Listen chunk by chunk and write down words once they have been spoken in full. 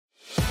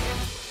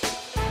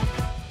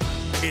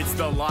It's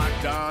the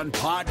Locked On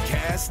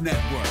Podcast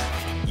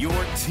Network, your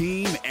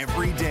team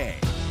every day.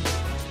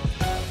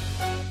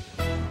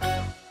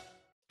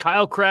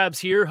 Kyle Krabs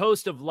here,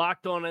 host of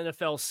Locked On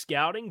NFL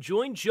Scouting.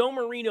 Join Joe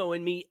Marino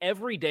and me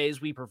every day as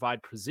we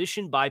provide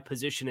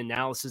position-by-position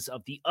analysis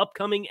of the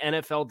upcoming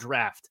NFL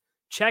Draft.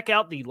 Check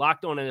out the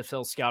Locked On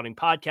NFL Scouting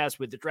podcast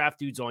with the Draft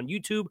Dudes on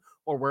YouTube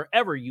or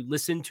wherever you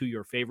listen to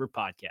your favorite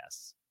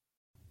podcasts.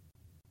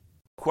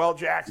 Quell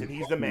Jackson,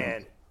 he's the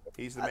man.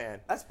 He's the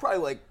man. That's probably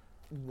like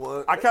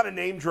what I kind of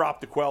name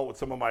dropped DeQuell with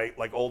some of my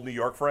old New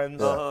York friends.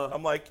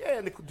 I'm like,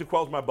 yeah,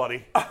 DeQuell's my buddy.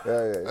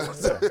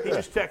 He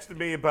just texted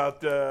me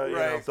about you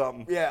know,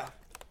 something. Yeah.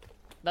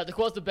 Now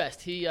DeQuell's the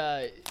best. He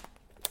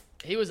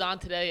was on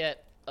today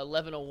at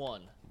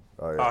 11:01.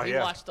 He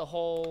watched the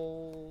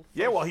whole.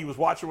 Yeah, well, he was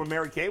watching when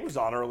Mary Kay was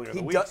on earlier in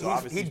the week.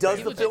 He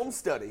does the film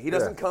study. He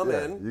doesn't come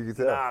in. You can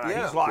tell.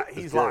 Nah,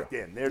 he's locked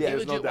in.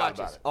 There's no doubt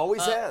about it.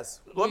 Always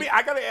has.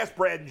 I got to ask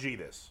Brad and G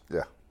this.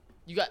 Yeah.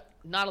 You got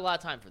not a lot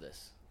of time for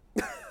this.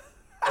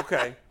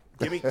 Okay.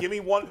 Give me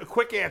one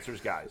quick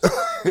answers, guys.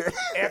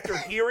 After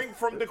hearing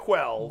from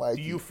DeQuell,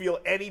 do you feel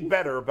any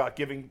better about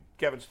giving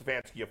Kevin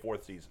Stefanski a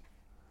fourth season?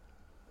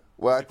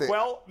 Well, I think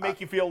DeQuell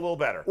make you feel a little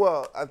better.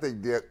 Well, I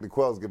think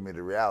DeQuell's giving me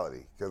the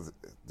reality because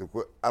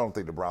I don't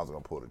think the Browns are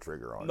going to pull the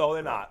trigger on it. No,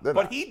 they're not.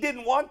 But he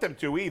didn't want them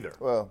to either.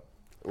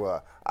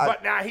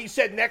 But now he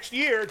said next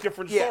year,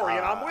 different story,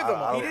 and I'm with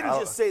him. He didn't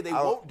just say they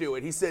won't do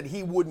it. He said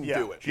he wouldn't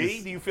do it.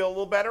 G, do you feel a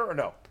little better or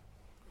no?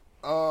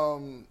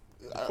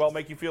 DeQuell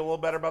make you feel a little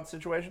better about the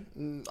situation?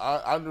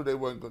 I knew they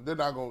weren't going. They're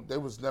not going. They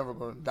was never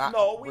going to.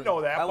 No, we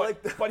know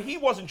that. But he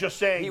wasn't just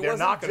saying they're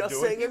not going to do it. He wasn't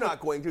just saying they're not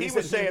going to. He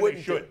was saying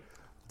they should.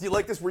 Do you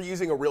like this? We're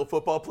using a real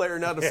football player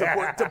now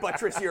to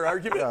buttress your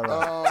argument.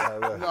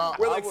 No,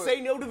 we're like,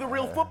 say no to the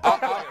real football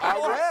player.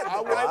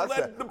 I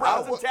led the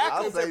Browns in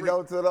tackles. I'll say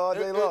no to it all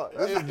day long.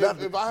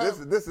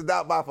 This is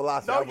not my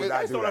philosophy. No, you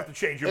guys don't have to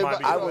change your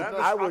mind.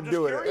 I would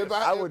do it.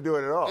 I would do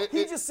it at all.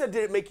 He just said,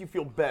 did it make you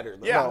feel better?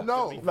 Yeah,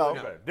 no.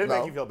 Didn't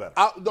make you feel better.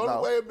 The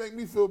only way it make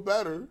me feel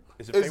better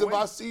is if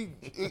I see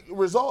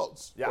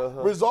results. Yeah,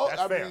 results.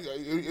 That's fair.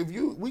 If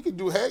we can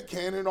do head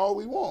canon all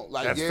we want.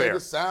 Like, fair.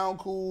 It sound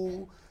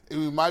cool.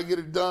 We might get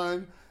it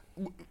done.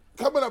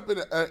 Coming up in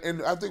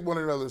I think one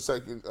of the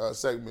other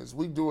segments,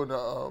 we doing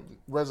a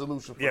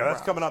resolution. For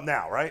that's coming up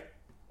now, right?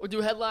 We'll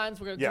do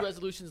headlines. We're going to do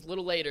resolutions a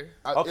little later.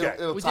 Okay.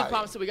 We did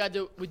promise that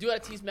we do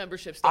have to tease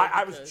membership stuff.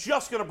 I was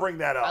just going to bring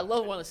that up. I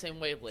love one on the same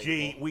wavelength.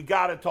 Gee, we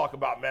got to talk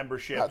about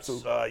memberships.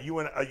 You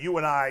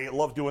and I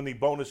love doing the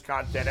bonus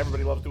content.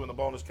 Everybody loves doing the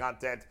bonus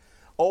content.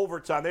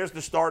 Overtime, there's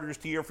the starters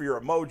tier for your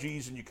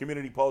emojis and your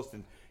community posts,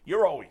 and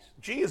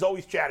G is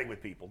always chatting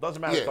with people. Doesn't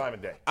matter time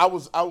of day. I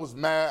was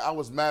mad. I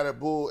was mad at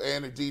Bull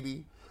and at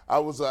Didi. I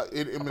was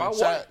in the chat.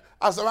 What?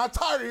 I said, I'm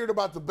tired of hearing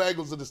about the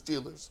Bengals and the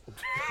Steelers.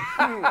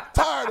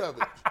 Tired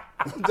of it.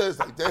 They was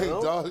like, dang,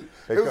 dog.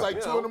 It was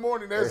like 2 in the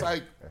morning. They was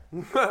like,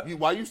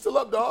 why you still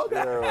up, dog?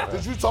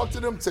 Did you talk to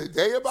them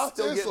today about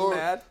this or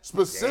mad?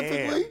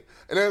 Specifically? Damn.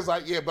 And they was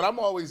like, yeah, but I'm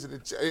always in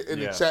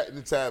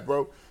the tab,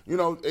 bro. You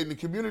know, in the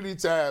community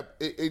tab,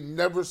 it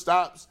never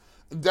stops.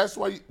 That's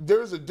why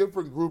there's a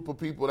different group of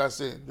people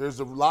that's in. There's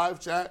the live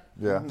chat.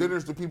 Yeah. Then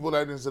there's the people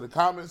that is in the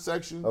comment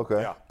section.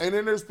 Okay. Yeah. And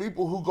then there's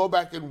people who go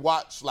back and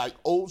watch like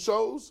old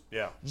shows.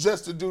 Yeah.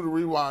 Just to do the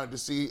rewind to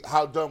see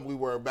how dumb we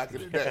were back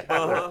in the day.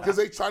 Because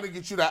they trying to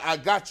get you that I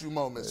got you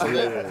moment. So,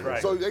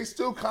 right. So they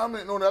still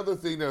commenting on the other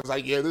thing that was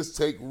like, yeah, this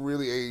take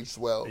really aged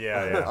well.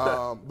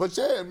 Yeah. But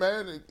yeah,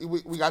 man,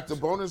 we got the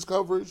bonus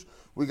coverage.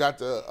 We got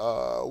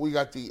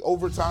the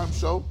overtime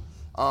show.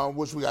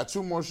 Which we got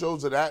 2 more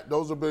shows of that.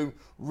 Those have been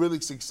really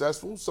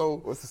successful.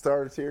 So what's the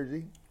starter tier,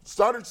 G?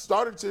 Starter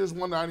tier is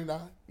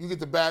 $199. You get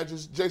the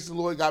badges. Jason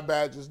Lloyd got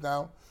badges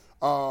now.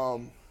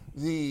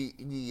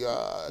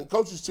 The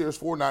coaches tier is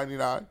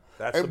 $499.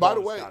 That's and the by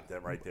bonus the way,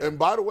 content right there. And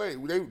by the way,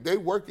 they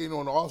working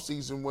on the off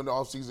season when the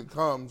off season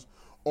comes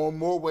on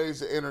more ways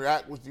to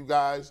interact with you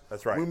guys.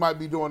 That's right. We might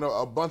be doing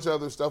a bunch of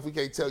other stuff we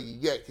can't tell you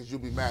yet because you'll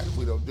be mad if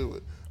we don't do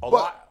it.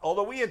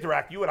 Although we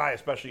interact, you and I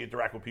especially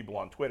interact with people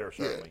on Twitter,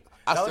 certainly.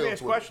 Yeah, now let me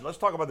ask a question. Let's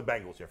talk about the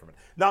Bengals here for a minute.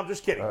 No, I'm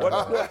just kidding.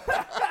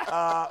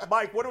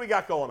 Mike, what do we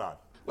got going on?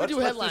 Let's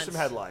do some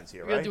headlines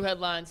here, We're going to do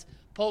headlines.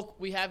 Polk,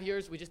 we have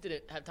yours. We just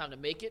didn't have time to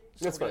make it.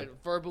 So we're going to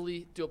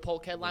verbally do a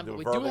Polk headline. But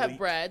we do have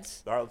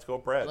Brad's. All right, let's go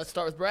with Brad. Let's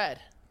start with Brad.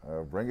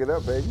 Bring it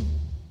up, baby.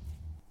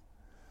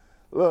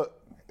 Look,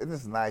 isn't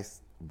this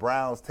nice?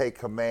 Browns take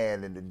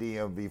command in the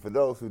DMV. For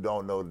those who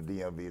don't know the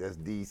DMV, that's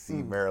D.C.,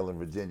 Maryland,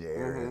 Virginia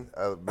area,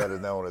 better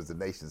known as the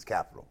nation's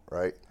capital,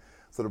 right?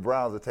 So the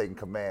Browns are taking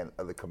command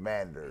of the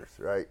Commanders,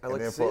 right? And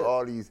then for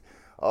all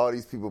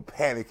these people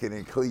panicking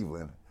in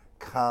Cleveland,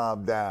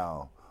 calm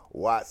down.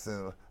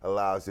 Watson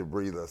allows you to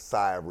breathe a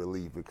sigh of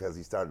relief because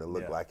he's starting to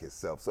look like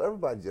himself. So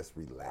everybody just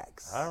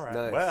relax. All right.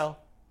 Nice. Well,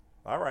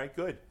 all right,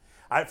 good.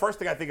 First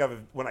thing I think of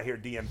when I hear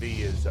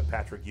DMV is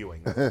Patrick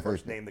Ewing. That's the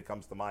first name that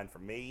comes to mind for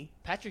me.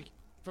 Patrick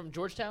from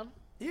Georgetown?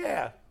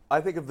 Yeah. I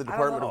think of the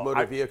Department of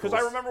Motor Vehicles.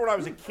 Because I remember when I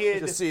was a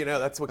kid. Just so you know,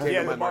 that's what came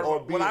to my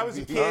mind. When I was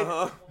a kid,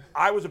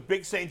 I was a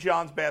big St.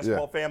 John's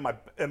basketball fan.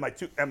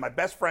 My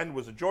best friend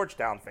was a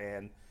Georgetown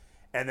fan,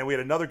 and then we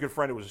had another good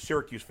friend who was a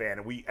Syracuse fan.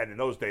 And in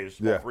those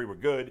days, all three were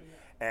good.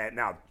 And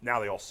now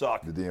they all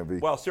suck. The DMV.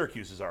 Well,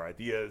 Syracuse is all right.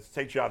 The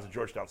St. John's and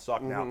Georgetown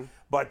suck now.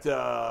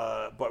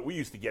 But we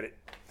used to get it.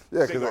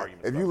 Yeah, because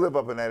if you live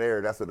up in that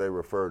area, that's what they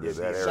refer to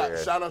that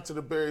area. Shout out to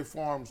the Berry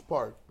Farms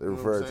Park. They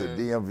refer to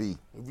DMV.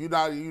 If you're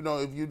not,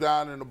 if you're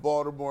down in the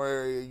Baltimore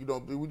area, you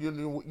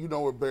know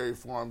where Berry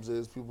Farms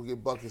is. People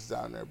get buckets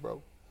down there,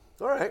 bro.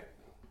 All right,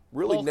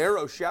 really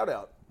narrow shout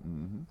out.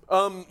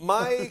 Mm-hmm.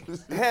 My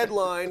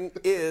headline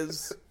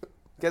is, you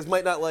guys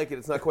might not like it.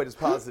 It's not quite as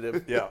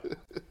positive. Yeah.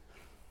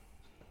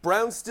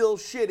 Brown's still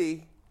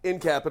shitty in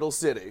Capital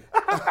City.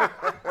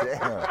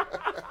 Damn.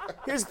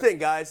 Here's the thing,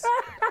 guys.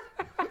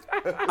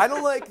 I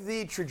don't like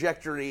the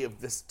trajectory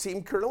of this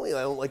team currently.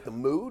 I don't like the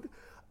mood.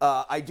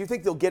 I do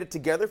think they'll get it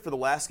together for the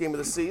last game of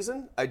the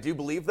season. I do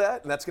believe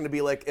that, and that's going to be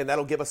and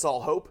that'll give us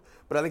all hope.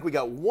 But I think we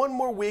got one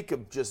more week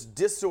of just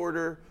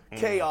disorder,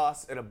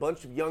 chaos, and a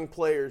bunch of young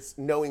players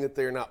knowing that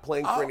they're not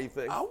playing for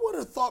anything. I would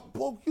have thought,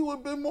 Poke, you would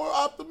have been more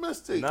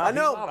optimistic. No, I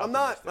know, I'm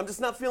not. I'm just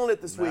not feeling it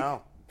this week.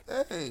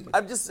 Hey.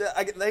 I'm just,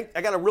 I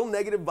got a real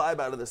negative vibe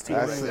out of this team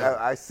right now.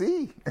 I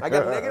see. I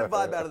got a negative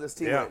vibe out of this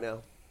team right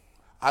now.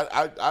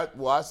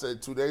 I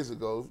said 2 days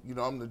ago,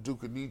 I'm the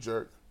Duke of knee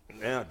jerk.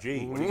 Yeah,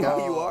 gee. What do you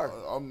are.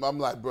 I'm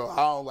like, bro, I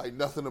don't like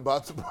nothing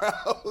about the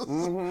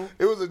Browns.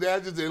 It was a day I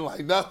just didn't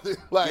like nothing.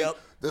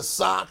 The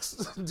socks,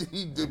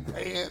 the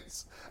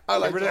pants. I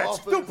like that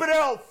stupid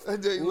elf.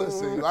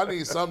 Listen, I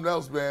need something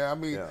else, man. I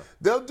mean,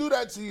 they'll do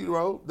that to you,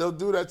 bro. They'll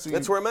do that to you.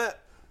 That's where I'm at.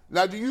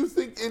 Now, do you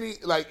think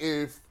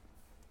if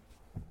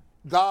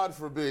God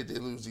forbid they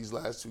lose these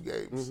last 2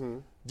 games,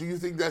 do you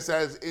think that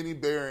has any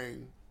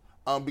bearing?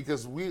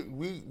 Because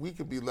we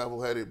could be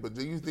level-headed, but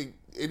do you think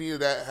any of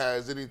that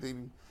has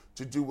anything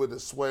to do with the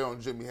sway on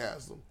Jimmy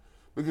Haslam?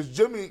 Because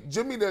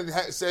Jimmy done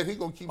said he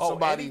gonna keep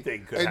somebody,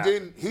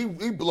 then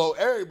he blow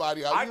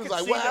everybody out. He was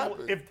like, "What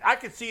happened?" I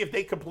could see if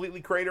they completely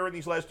crater in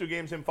these last 2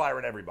 games, him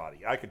firing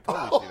everybody. I could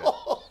totally see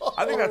that.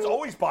 I think that's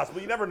always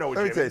possible. You never know with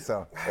Jimmy. Let me tell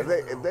you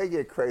something. If they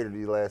get cratered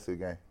these last 2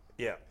 games,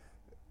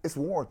 it's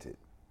warranted.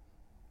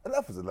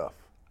 Enough is enough.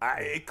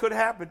 It could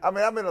happen. I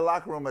mean, I'm in the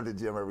locker room at the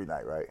gym every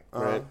night, right?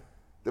 Right.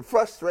 The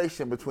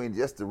frustration between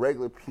just the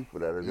regular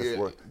people that are just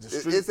working,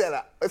 it's at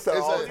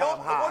an all-time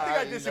high. One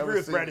thing I disagree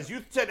with, Brad, is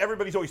you said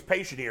everybody's always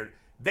patient here.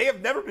 They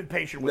have never been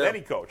patient with any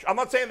coach. I'm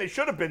not saying they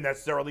should have been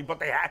necessarily,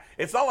 but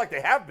it's not like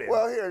they have been.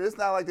 Well, it's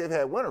not like they've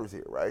had winners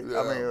here, right? Yeah.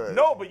 I mean,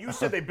 no, but you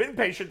said they've been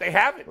patient. They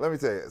haven't. Let me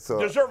tell you.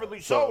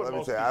 Deservedly so. Let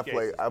me tell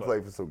you, I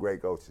played for some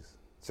great coaches.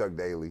 Chuck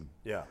Daly.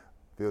 Yeah.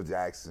 Phil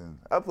Jackson.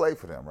 I played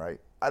for them,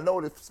 right? I know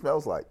what it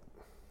smells like.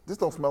 This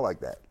don't smell like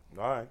that.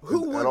 All right.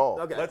 At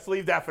all. Okay. Let's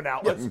leave that for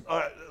now.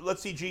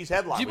 Let's see G's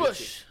headline. G.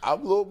 Bush.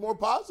 I'm a little more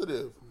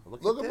positive.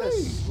 Look at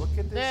this. Look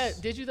at this.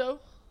 Did you though?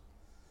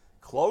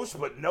 Close,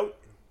 but no.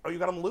 Oh, you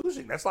got them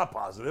losing. That's not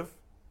positive.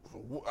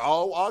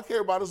 All I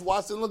care about is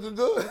Watson looking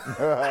good.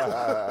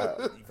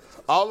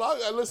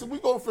 Listen, we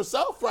going for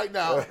self right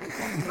now.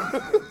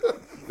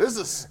 This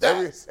is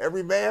stats.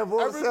 Every man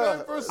for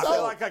himself. I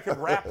feel like I could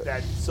wrap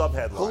that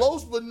sub-headline.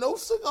 Close but no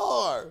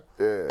cigar.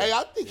 Yeah. Hey,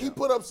 I think he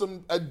put up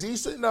some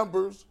decent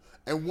numbers.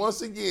 And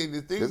once again,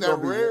 the thing that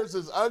rears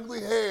his ugly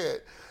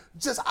head,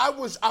 I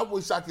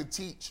wish I could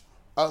teach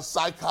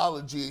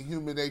psychology and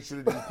human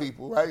nature to these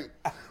people, right?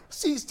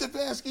 See,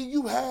 Stefanski,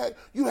 you had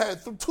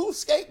 2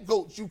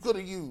 scapegoats you could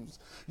have used.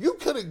 You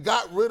could have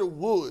got rid of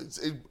Woods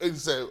and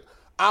said,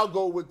 I'll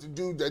go with the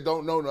dude that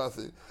don't know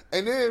nothing.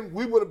 And then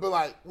we would have been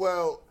like,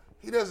 well,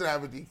 he doesn't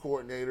have a D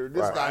coordinator.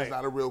 This guy's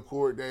not a real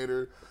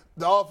coordinator.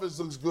 The offense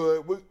looks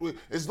good.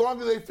 As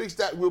long as they fix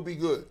that, we'll be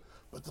good.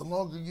 But the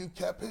longer you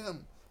kept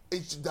him,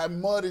 that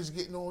mud is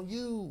getting on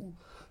you.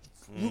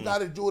 You got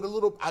to do it a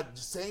little.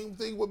 Same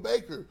thing with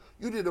Baker.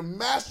 You did a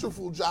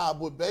masterful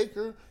job with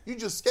Baker. You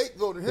just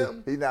scapegoated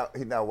him. He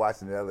not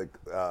watching the other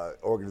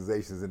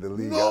organizations in the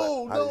league.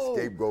 No. How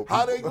they scapegoat people.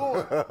 How they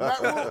going?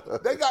 Matt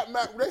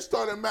Rule, they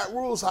started Matt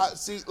Rule's hot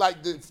seat like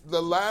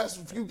the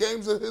last few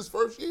games of his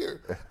first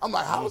year. I'm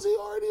like, how is he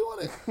already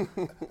on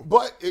it?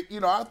 But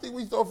I think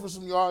we throw for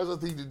some yards. I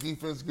think the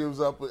defense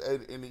gives up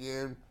in the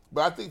end.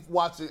 But I think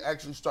Watson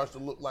actually starts to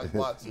look like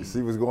Watson. You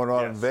see what's going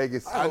on in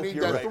Vegas? I need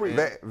that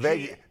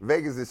 3.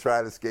 Vegas is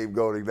trying to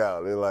scapegoating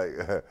now. They're like,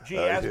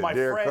 as my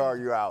Derek friend, Carr,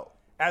 you out.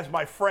 As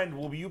my friend,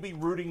 will you be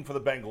rooting for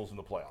the Bengals in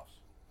the playoffs?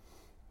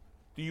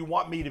 Do you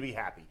want me to be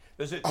happy?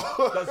 Does it?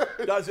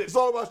 It's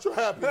all about your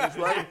happiness,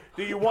 right?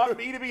 Do you want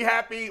me to be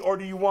happy, or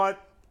do you want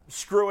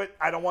screw it?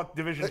 I don't want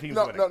division teams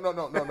winning.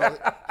 No.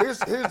 Here's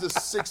the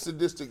 6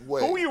 sadistic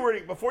way. Who were you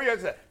rooting before you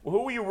answer that?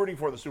 Who were you rooting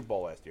for in the Super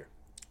Bowl last year?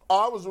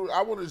 I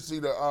wanted to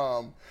see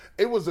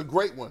it was a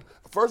great one.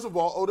 First of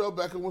all, Odell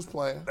Beckham was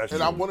playing,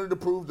 I wanted to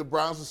prove the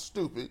Browns are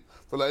stupid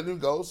for letting him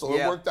go, so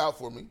it worked out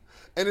for me.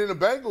 And then the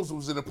Bengals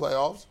was in the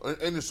playoffs,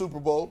 in the Super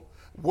Bowl.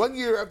 1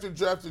 year after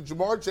drafting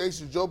Jamar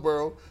Chase and Joe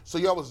Burrow, so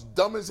y'all was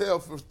dumb as hell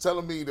for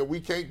telling me that we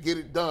can't get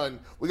it done.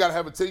 We got to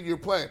have a 10-year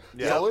plan.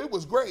 Yeah. So it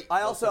was great.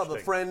 I also have a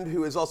friend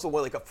who is also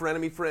like a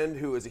frenemy friend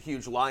who is a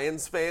huge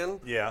Lions fan.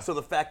 Yeah. So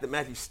the fact that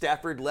Matthew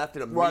Stafford left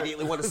and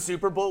immediately won a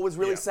Super Bowl was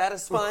really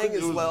satisfying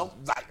as well.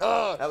 Like,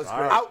 that was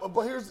great.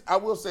 But I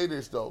will say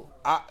this though.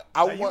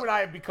 You and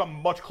I have become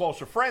much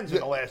closer friends in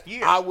the last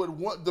year. I would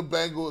want the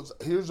Bengals.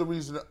 Here's the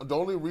reason. The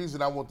only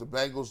reason I want the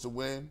Bengals to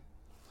win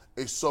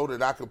is so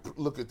that I could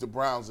look at the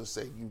Browns and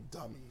say, "You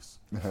dummies,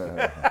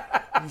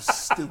 you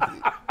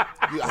stupid.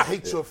 I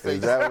hate your face.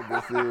 Is that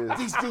what this is?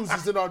 These dudes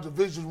is in our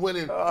division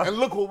winning, and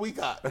look what we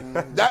got."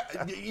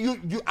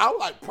 I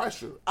like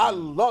pressure. I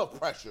love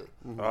pressure.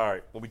 All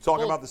right. We'll be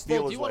talking about the Steelers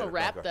later. Do you want to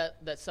wrap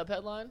that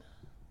subheadline?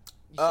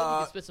 You said you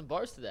could spit some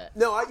bars to that.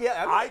 No,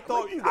 I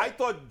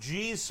thought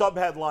G's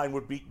subheadline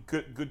would be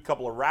good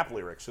couple of rap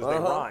lyrics because they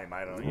rhyme.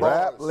 I don't know.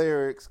 Rap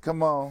lyrics,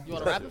 come on. You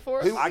want to rap it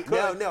for us? I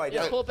could. No, I don't.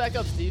 Yeah, pull it back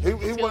up, Steve. Give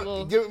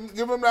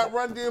him that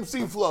Run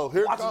DMC flow.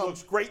 Here it Watson comes.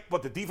 looks great,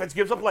 but the defense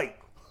gives up late.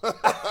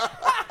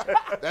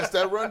 That's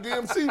that Run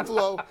DMC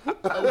flow.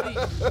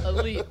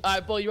 Elite. All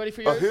right, Bo, you ready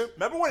for yours?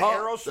 Remember when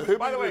Aerosmith?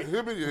 By the way,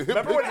 remember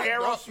when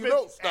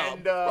Aerosmith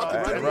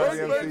and Run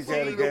DMC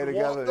came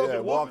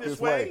together? Walk This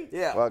Way?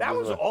 Yeah. That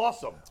was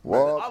awesome.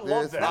 Walk I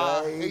love this that.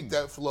 I way. hate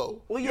that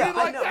flow. Well, You yeah, didn't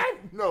like I know. that?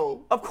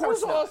 No. Of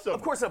course That was not. awesome.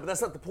 Of course not, but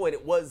that's not the point.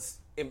 It was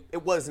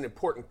an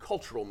important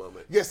cultural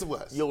moment. Yes, it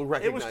was. You'll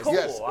recognize cool.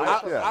 Yes,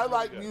 I I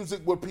like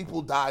music where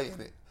people die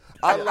in it.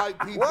 I like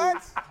people.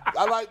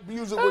 I like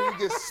music where you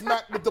get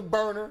smacked with the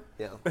burner.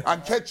 Yeah. I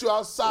catch you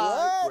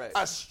outside. Right.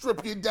 I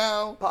strip you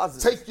down.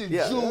 Positive. Take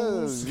your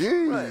jewels.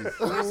 I'm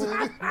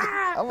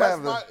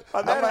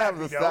gonna have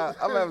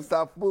to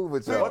stop fooling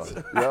with y'all.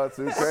 Y'all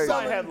too crazy.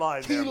 My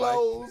headline there, Mike.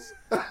 Kilos.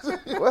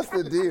 What's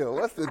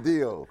the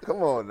deal?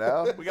 Come on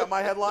now. We got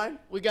my headline?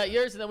 We got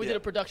yours, and then we did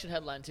a production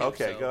headline, too.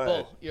 Okay, so, go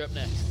ahead. Bo, you're up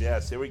next.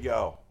 Yes, here we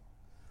go.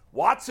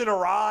 Watson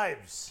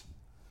arrives.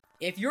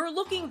 If you're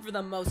looking for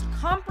the most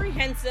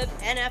comprehensive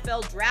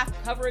NFL draft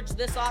coverage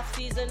this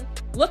offseason,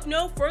 look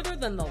no further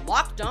than the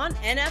Locked On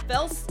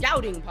NFL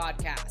Scouting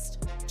Podcast.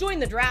 Join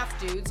the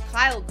draft dudes,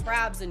 Kyle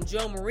Krabs and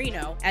Joe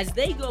Marino, as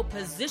they go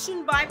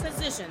position by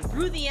position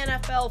through the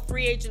NFL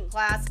free agent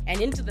class and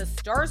into the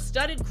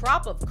star-studded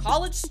crop of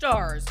college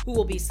stars who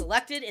will be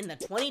selected in the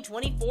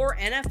 2024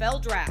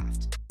 NFL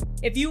Draft.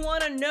 If you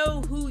want to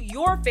know who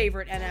your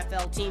favorite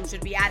NFL team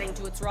should be adding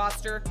to its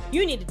roster,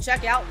 you need to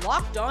check out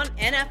Locked On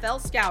NFL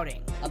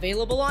Scouting,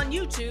 available on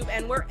YouTube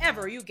and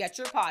wherever you get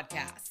your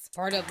podcasts.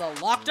 Part of the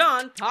Locked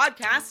On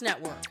Podcast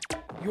Network.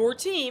 Your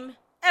team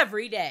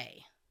every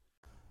day.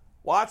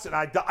 Watson,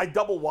 I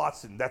double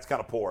Watson. That's kind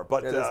of poor,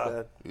 but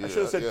I should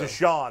have said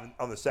Deshaun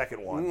on the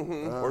second one,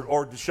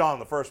 or Deshaun on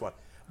the first one.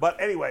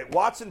 But anyway,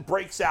 Watson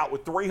breaks out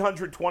with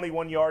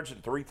 321 yards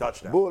and 3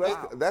 touchdowns.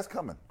 Bull, that's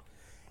coming.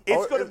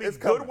 It's going to be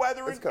good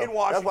weather in Washington.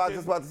 That's what I was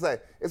just about to say.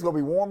 It's going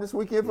to be warm this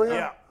weekend for him?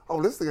 Yeah.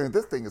 Oh, this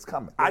thing is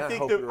coming. I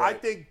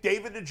think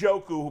David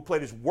Njoku, who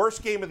played his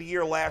worst game of the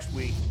year last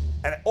week,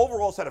 and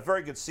overall has had a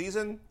very good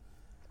season,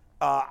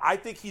 I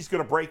think he's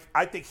going to break.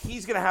 I think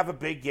he's going to have a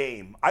big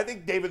game. I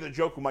think David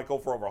Njoku might go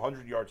for over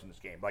 100 yards in this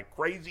game, like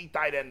crazy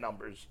tight end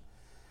numbers.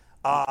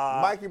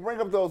 Mikey, bring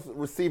up those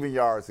receiving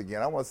yards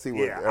again. I want to see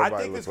what everybody I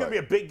think it's going to be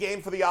a big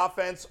game for the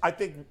offense. I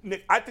think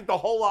the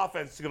whole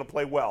offense is going to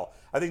play well.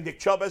 I think Nick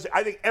Chubb has.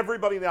 I think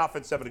everybody in the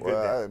offense is having a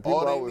good day.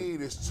 All they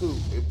need is 2.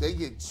 If they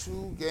get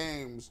 2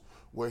 games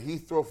where he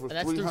throw for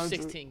 300. And that's through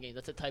 16 games.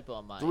 That's a typo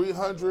on mine.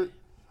 300.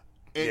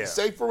 And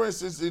say, for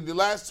instance, in the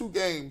last 2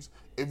 games,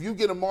 if you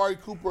get Amari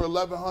Cooper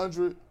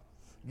 1,100,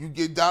 you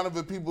get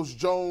Donovan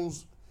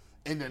Peoples-Jones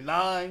in the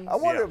 9s. I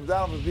wonder if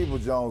Donovan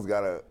Peoples-Jones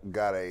got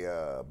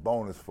a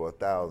bonus for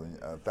 1,000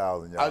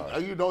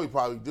 yards. You know he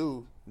probably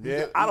do.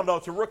 Yeah, I don't know.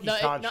 It's a rookie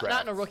contract.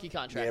 Not in a rookie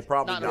contract. Yeah,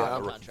 probably not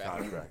in a rookie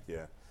contract.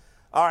 Yeah.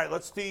 All right,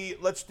 let's do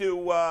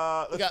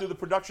the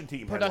production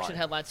team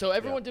headline. So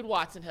everyone did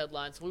Watson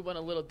headlines. So we went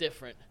a little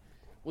different.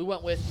 We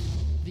went with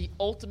the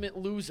ultimate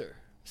loser.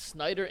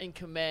 Snyder in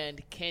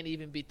command can't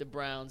even beat the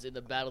Browns in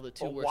the battle of the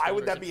 2 worst. Why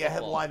would that in be football.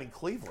 a headline in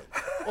Cleveland?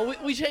 Well,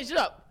 we changed it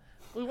up.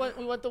 We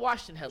went the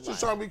Washington headline.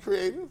 Just trying to be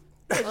creative.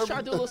 Just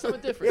trying to do a little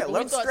something different. Yeah,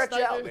 let them stretch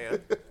out, man.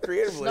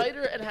 Creatively.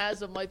 Snyder and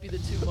Haslam might be the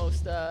 2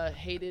 most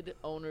hated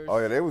owners. Oh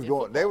yeah, they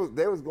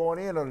was going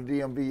in on the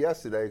DMV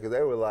yesterday because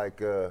they were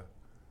like,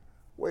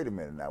 wait a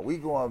minute now, we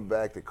going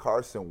back to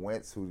Carson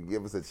Wentz who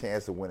give us a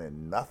chance of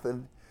winning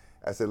nothing.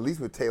 I said, at least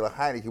with Taylor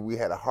Heineke, we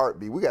had a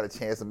heartbeat. We got a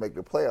chance to make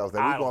the playoffs.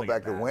 Now we're going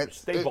back to Wentz.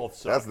 They both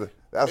suck.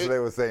 That's what they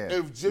were saying.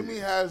 If Jimmy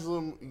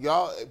Haslam,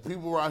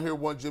 people around here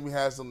want Jimmy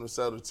Haslam to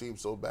sell the team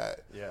so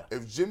bad. Yeah.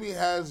 If Jimmy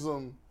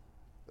Haslam,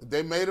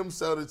 they made him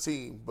sell the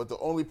team, but the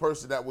only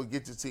person that would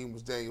get the team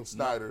was Daniel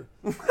Snyder.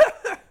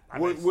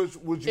 Would you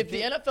if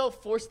the NFL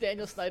forced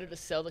Daniel Snyder to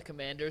sell the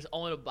Commanders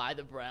only to buy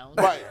the Browns?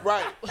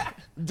 Right.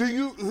 Do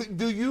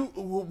you?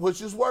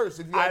 Which is worse?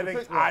 If you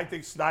I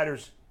think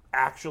Snyder's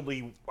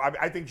actually.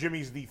 I think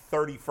Jimmy's the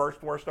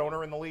 31st worst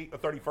owner in the league, the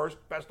 31st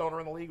best owner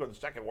in the league, or the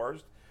second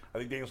worst. I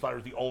think Daniel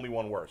Snyder's the only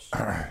one worse.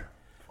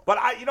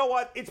 But you know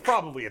what? It's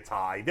probably a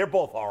tie. They're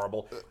both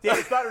horrible.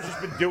 Dan Snyder's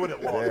just been doing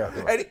it long.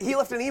 And he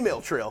left an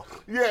email trail.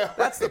 Yeah.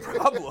 That's the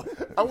problem.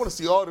 I want to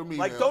see all the emails.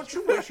 Like, don't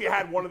you wish you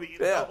had one of the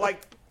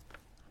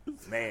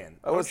man?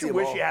 Don't you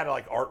wish you had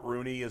like Art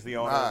Rooney as the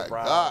owner of the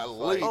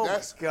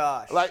Browns?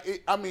 Gosh.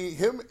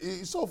 Him.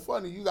 It's so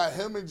funny. You got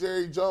him and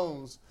Jerry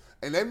Jones,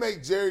 and they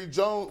make Jerry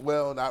Jones.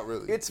 Well, not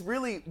really. It's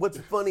really what's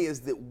funny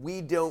is that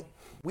we don't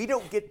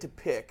get to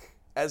pick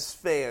as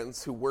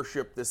fans who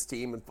worship this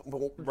team, and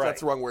that's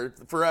the wrong word,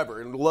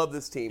 forever, and love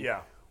this team. Yeah.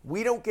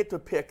 We don't get to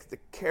pick the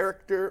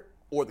character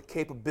or the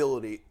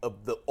capability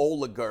of the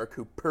oligarch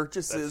who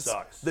purchases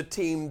the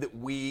team that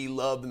we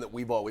love and that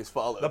we've always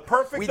followed. The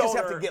perfect We just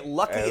owner, have to get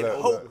lucky and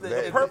hope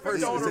that the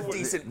person is a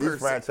decent person.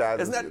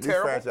 Franchises, Isn't that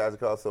terrible? These franchises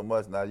cost so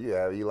much now. You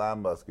have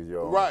Elon Musk as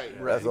your owner.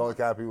 Right. That's the only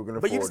kind of people can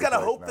afford. But you just got to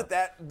hope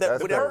that the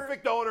whatever.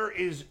 perfect owner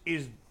is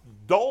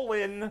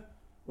Dolan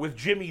with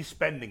Jimmy's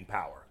spending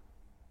power.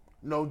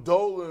 No,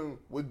 Dolan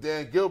with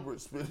Dan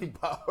Gilbert's spending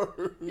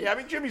power. Yeah, I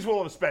mean Jimmy's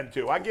willing to spend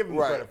too. I give him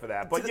credit for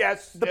that. But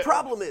the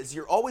problem is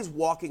you're always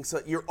walking.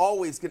 So you're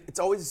always it's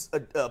always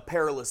a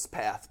perilous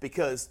path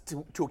because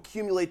to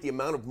accumulate the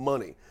amount of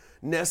money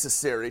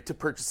necessary to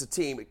purchase a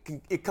team,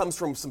 it comes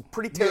from some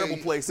pretty terrible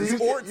places,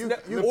 or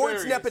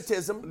it's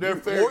nepotism,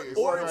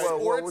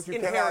 or it's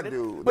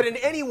inherited. But in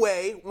any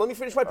way, let me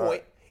finish my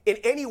point. In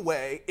any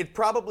way, it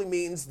probably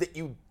means that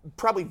you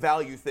probably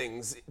value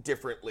things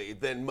differently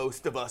than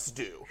most of us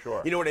do.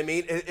 Sure. You know what I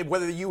mean?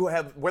 Whether you're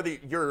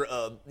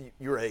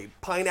a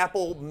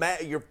pineapple,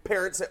 your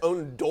parents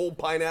own Dole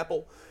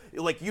pineapple,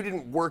 like you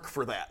didn't work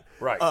for that,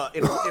 right?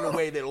 In a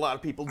way that a lot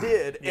of people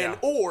did,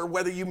 or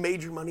whether you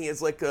made your money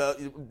as like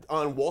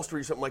on Wall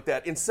Street or something like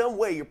that. In some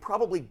way, you're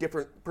probably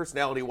different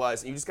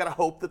personality-wise, and you just got to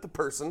hope that the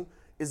person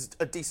is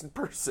a decent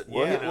person.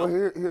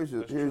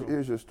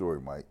 Here's your story,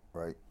 Mike.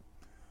 Right.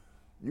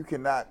 You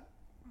cannot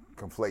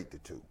conflate the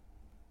two.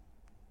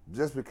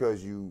 Just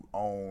because you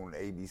own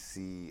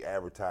ABC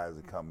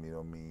advertising company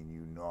don't mean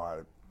you know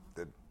how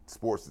that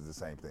sports is the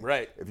same thing.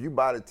 Right. If you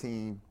buy the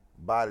team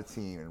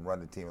and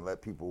run the team and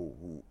let people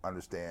who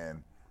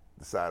understand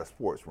the side of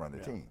sports run the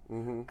team.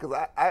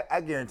 Because I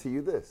guarantee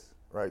you this,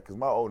 right? Because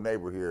my old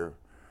neighbor here,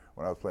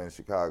 when I was playing in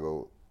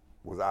Chicago,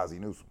 was Ozzie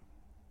Newsome.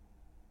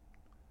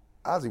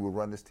 Ozzie would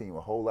run this team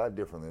a whole lot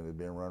differently than it's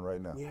being run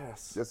right now.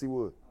 Yes. Yes, he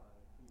would.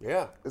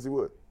 Yeah. Yes, he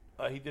would.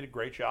 He did a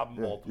great job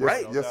in Baltimore.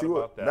 Right. Yes, he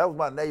would. That was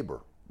my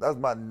neighbor.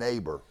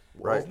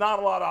 Right. There's not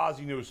a lot of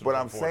Ozzie Newsome. But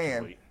I'm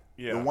saying,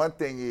 the one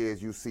thing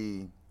is you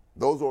see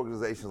those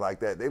organizations like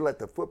that, they let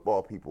the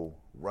football people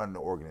run the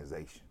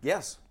organization.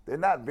 Yes. They're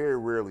not very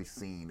rarely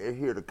seen. They're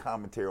here to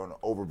commentary on the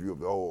overview of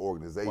the whole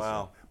organization.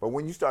 Wow. But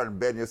when you start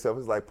embedding yourself,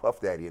 it's like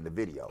Puff Daddy in the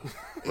video,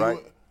 right?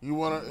 You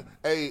want to,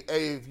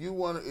 if you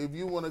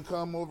want to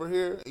come over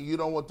here and you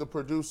don't want the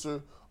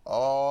producer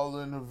all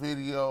in the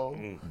video,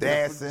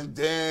 dancing,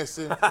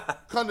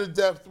 come to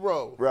Death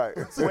Row. Right.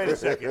 Wait a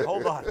second.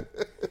 Hold on.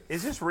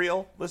 Is this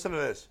real? Listen to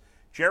this.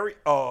 Jerry.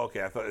 Oh,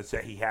 okay. I thought it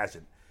said he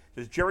hasn't.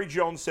 Says Jerry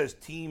Jones says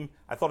team.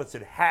 I thought it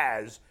said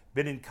has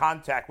been in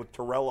contact with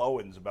Terrell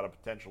Owens about a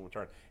potential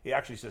return. He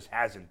actually says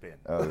hasn't been.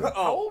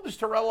 How old is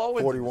Terrell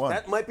Owens? 41.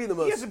 That might be the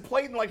most. He hasn't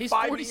played in like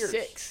 5 years.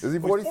 46. Is he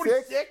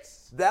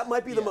 46? That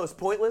might be the most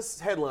pointless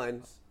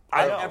headline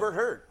I've ever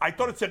heard. I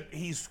thought it said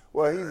he's.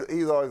 Well,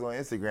 he's always on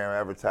Instagram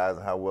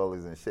advertising how well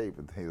he's in shape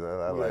and things like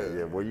that. I'm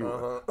like, well, you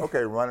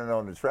okay? Running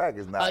on the track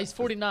is not. He's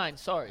 49.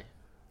 Sorry.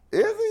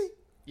 Is he?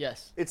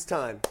 Yes. It's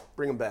time.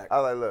 Bring him back. I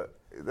like look.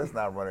 That's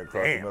not running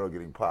across the middle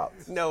getting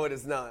popped. No, it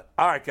is not.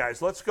 All right, guys,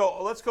 let's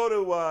go. Let's go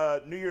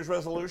to New Year's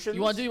resolutions.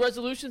 You want to do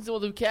resolutions, and we'll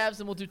do Cavs,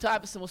 and we'll do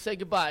Typus, and we'll say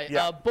goodbye.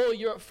 Yeah. Bull,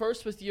 you're up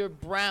first with your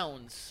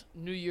Browns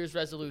New Year's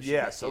resolution.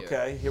 Yes.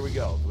 Okay. Here we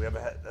go. We have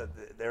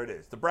there it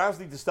is. The Browns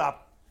need to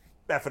stop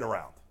effing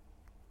around.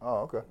 Oh,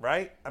 okay.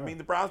 Right? I mean,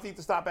 the Browns need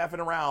to stop effing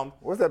around.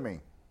 What does that mean?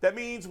 That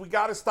means we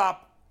got to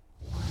stop.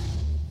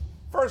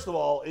 First of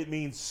all, it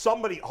means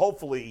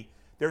hopefully,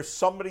 there's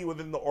somebody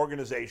within the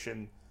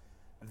organization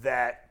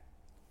that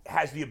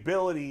has the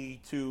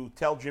ability to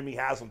tell Jimmy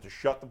Haslam to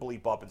shut the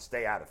bleep up and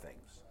stay out of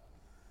things.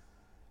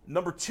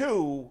 Number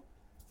two,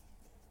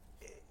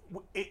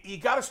 you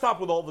got to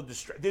stop with all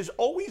the There's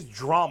always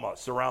drama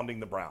surrounding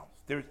the Browns.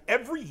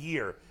 Every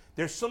year,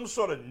 there's some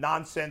sort of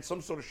nonsense,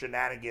 some sort of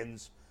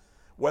shenanigans,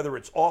 whether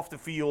it's off the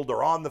field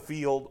or on the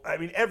field. I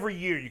mean, every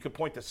year you could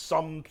point to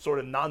some sort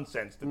of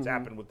nonsense that's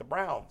happened with the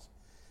Browns.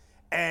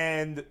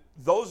 And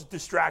those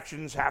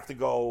distractions have to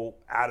go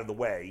out of the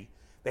way.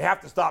 They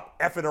have to stop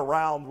effing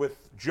around with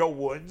Joe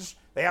Woods.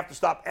 They have to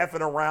stop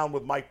effing around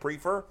with Mike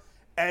Prefer.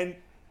 And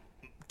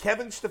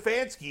Kevin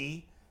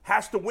Stefanski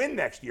has to win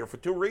next year for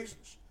 2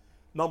 reasons.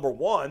 Number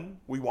one,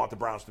 we want the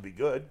Browns to be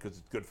good because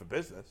it's good for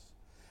business.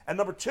 And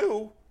number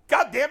two,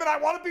 God damn it, I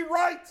want to be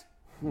right.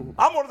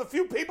 I'm one of the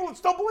few people that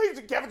still believes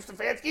in Kevin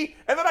Stefanski,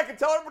 and then I can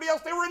tell everybody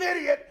else they were an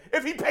idiot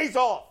if he pays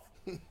off.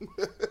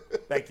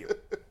 Thank you.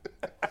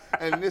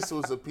 And this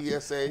was a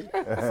PSA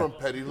from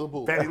Petty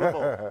LeBoule. Petty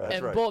LeBoule. That's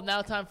and right. Bull,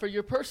 now time for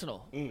your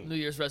personal New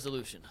Year's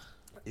resolution.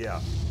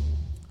 Yeah.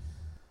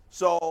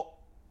 So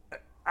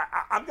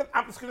I'm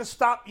just gonna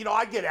stop.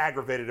 I get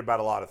aggravated about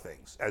a lot of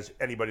things, as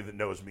anybody that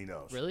knows me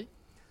knows. Really?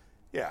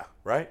 Yeah,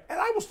 right. And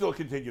I will still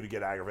continue to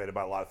get aggravated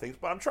about a lot of things,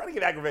 but I'm trying to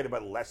get aggravated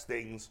about less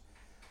things.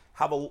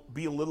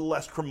 Be a little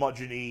less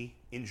curmudgeon-y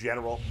in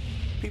general.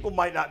 People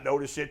might not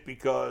notice it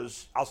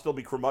because I'll still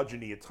be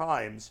curmudgeon-y at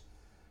times,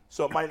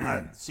 so it might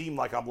not seem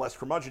like I'm less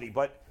curmudgeon-y.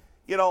 But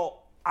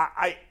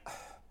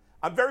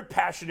I'm very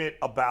passionate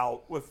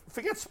about,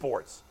 forget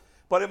sports,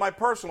 but in my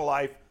personal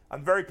life,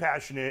 I'm very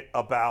passionate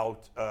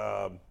about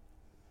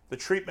the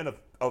treatment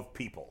of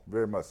people.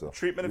 Very much so.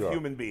 Treatment of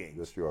human beings.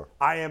 Yes, you are.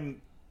 I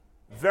am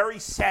very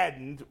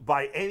saddened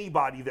by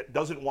anybody that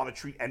doesn't want to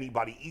treat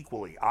anybody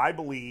equally. I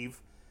believe,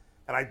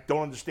 and I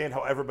don't understand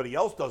how everybody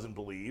else doesn't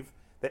believe,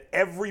 that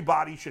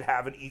everybody should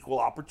have an equal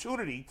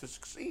opportunity to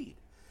succeed.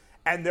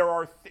 And there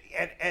are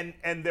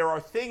there are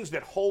things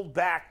that hold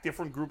back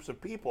different groups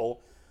of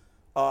people.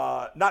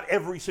 Not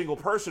every single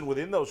person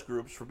within those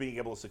groups for being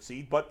able to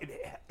succeed, but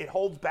it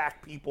holds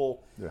back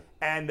people. Yeah.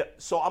 And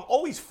so I'm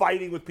always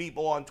fighting with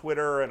people on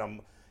Twitter, and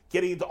I'm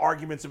getting into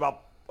arguments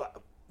about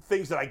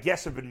things that I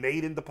guess have been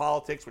made into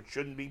politics, which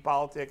shouldn't be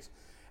politics.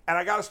 And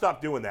I got to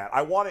stop doing that.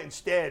 I want to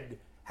instead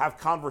have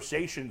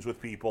conversations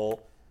with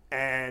people,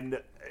 and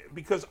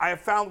because I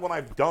have found when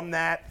I've done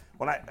that,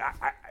 when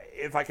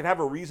if I can have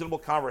a reasonable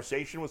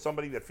conversation with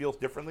somebody that feels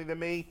differently than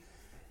me,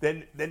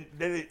 then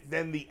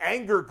the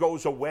anger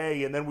goes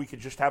away, and then we could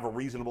just have a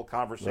reasonable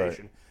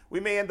conversation. Right. We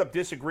may end up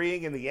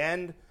disagreeing in the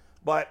end,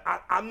 but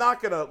I'm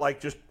not going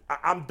to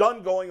I'm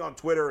done going on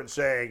Twitter and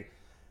saying,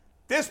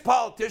 this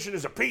politician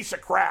is a piece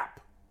of crap,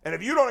 and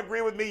if you don't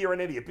agree with me, you're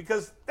an idiot,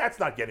 because that's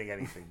not getting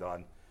anything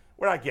done.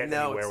 We're not getting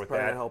anywhere with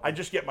that. I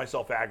just get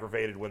myself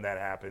aggravated when that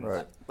happens.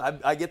 Right.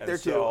 I get there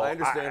too. I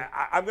understand.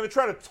 I'm going to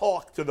try to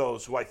talk to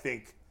those who I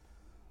think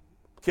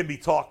can be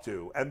talked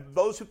to, and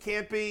those who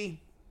can't be,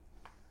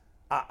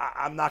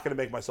 I'm not going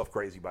to make myself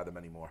crazy by them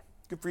anymore.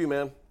 Good for you,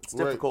 man. It's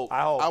difficult.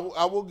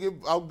 I'll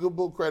give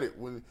Bull credit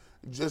when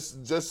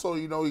just so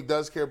you know he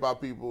does care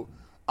about people.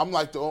 I'm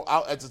like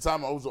at the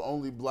time I was the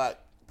only black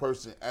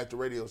person at the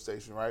radio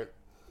station, right?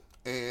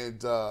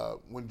 And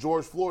when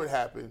George Floyd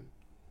happened,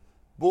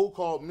 Bull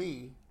called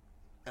me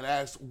and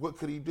asked what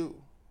could he do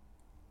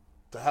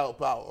to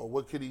help out, or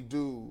what could he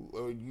do,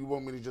 or you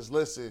want me to just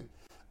listen?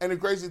 And the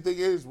crazy thing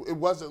is, it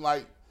wasn't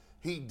like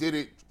he did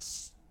it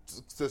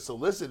to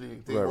solicit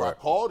anything or I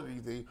called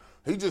anything.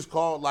 He just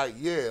called I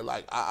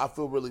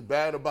feel really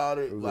bad about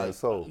it.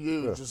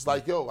 Just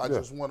like, I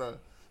just want to,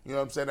 you know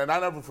what I'm saying? And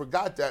I never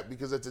forgot that,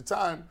 because at the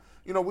time,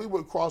 we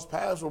would cross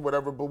paths or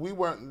whatever, but we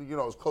weren't,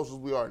 as close as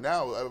we are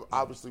now,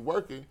 obviously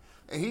working.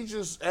 And he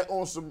just,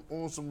 on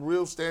some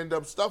real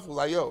stand-up stuff, was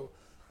like,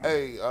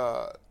 hey,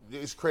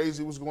 it's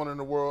crazy what's going on in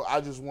the world.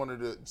 I just wanted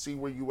to see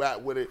where you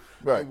at with it.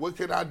 Right. And what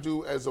can I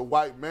do as a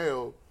white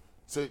male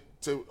to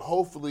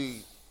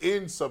hopefully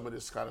end some of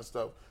this kind of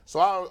stuff? So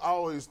I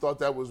always thought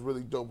that was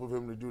really dope of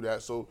him to do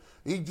that. So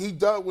he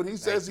does, when he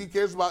says he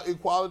cares about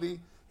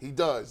equality, he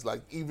does.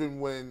 Like, even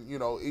when,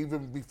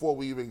 even before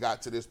we even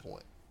got to this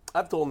point.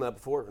 I've told him that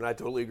before, and I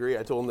totally agree.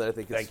 I told him that I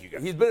think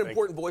he's been an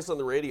important voice on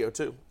the radio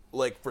too.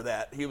 For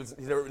that, he's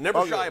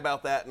never shy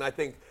about that, and I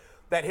think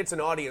that hits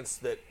an audience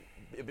that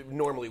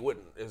normally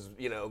wouldn't,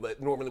 that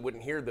normally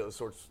wouldn't hear those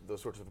sorts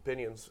of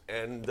opinions.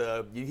 And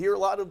you hear a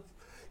lot of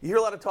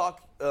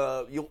talk.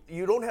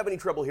 You don't have any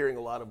trouble hearing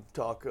a lot of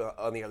talk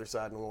on the other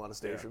side on a lot of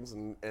stations,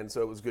 and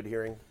so it was good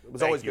hearing. It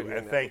was always good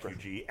hearing. Thank you,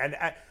 G. And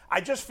I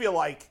just feel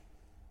like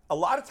a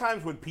lot of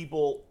times when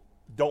people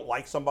don't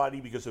like somebody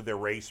because of their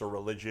race or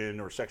religion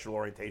or sexual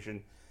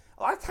orientation,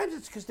 a lot of times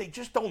it's because they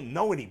just don't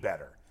know any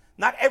better.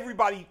 Not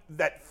everybody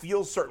that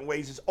feels certain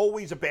ways is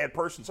always a bad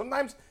person.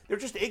 Sometimes they're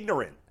just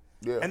ignorant.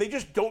 Yeah. And they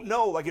just don't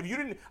know. Like, if you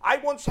didn't, I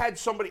once had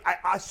somebody,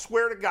 I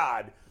swear to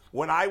God,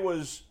 when I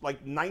was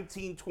like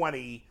 19,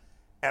 20,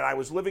 and I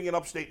was living in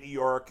upstate New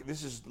York,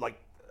 this is like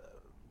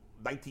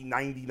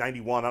 1990,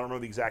 91, I don't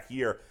remember the exact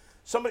year.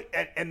 Somebody,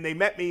 and they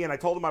met me, and I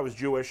told them I was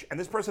Jewish, and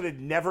this person had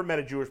never met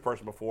a Jewish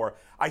person before.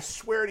 I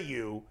swear to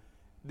you,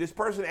 this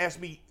person asked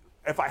me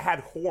if I had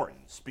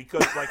horns,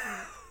 because, like,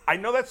 I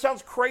know that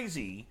sounds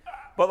crazy,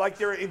 but, like,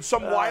 they're in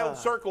some wild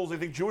circles, they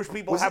think Jewish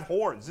people have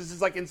horns. This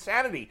is, like,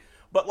 insanity.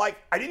 But, like,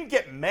 I didn't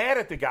get mad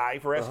at the guy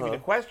for asking me the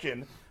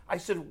question. I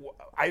said,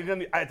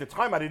 at the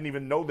time, I didn't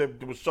even know that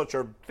there was such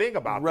a thing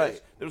about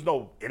this. There was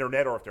no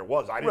internet, or if there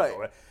was, I didn't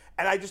know it.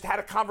 And I just had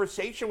a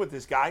conversation with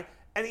this guy,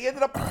 and he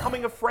ended up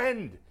becoming a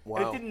friend. Wow.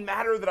 And it didn't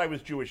matter that I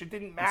was Jewish. It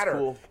didn't matter.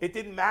 Cool. It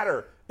didn't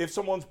matter if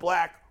someone's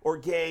black or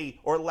gay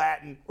or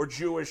Latin or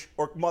Jewish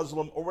or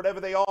Muslim or whatever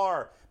they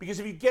are. Because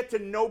if you get to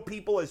know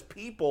people as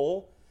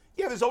people,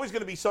 there's always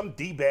going to be some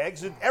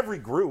D-bags in every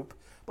group.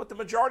 But the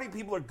majority of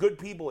people are good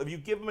people. If you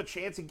give them a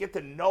chance and get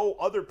to know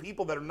other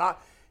people that are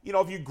not,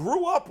 if you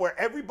grew up where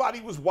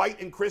everybody was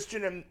white and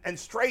Christian and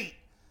straight,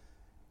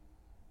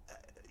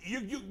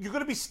 you're going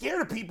to be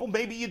scared of people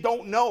maybe you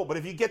don't know. But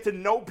if you get to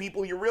know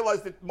people, you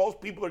realize that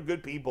most people are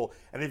good people.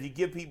 And if you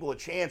give people a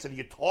chance and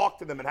you talk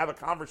to them and have a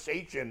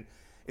conversation,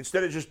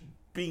 instead of just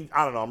being,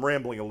 I don't know, I'm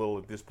rambling a little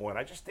at this point.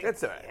 I just think,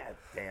 that's all right.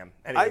 Damn.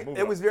 Anyway,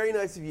 it was very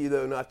nice of you,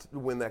 though, not to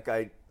win that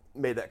guy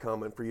made that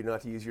comment for you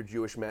not to use your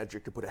Jewish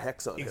magic to put a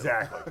hex on him.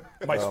 Exactly.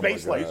 My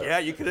space laser. Yeah,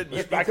 you could have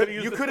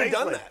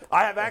done that.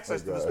 I have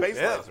access to the space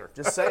laser.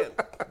 Just saying.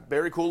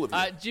 Very cool of you.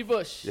 All right, G.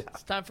 Bush,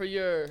 it's time for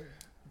your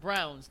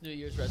Browns New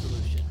Year's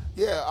resolution.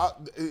 Yeah,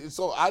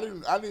 so I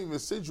didn't even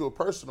send you a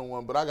personal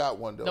one, but I got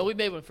one though. No, we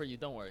made one for you.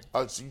 Don't worry.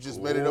 So you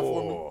just made it up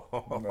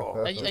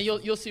for me? And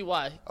you'll see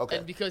why. Okay.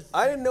 And because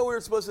I didn't know we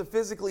were supposed to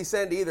physically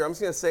send either. I'm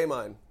just going to say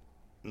mine.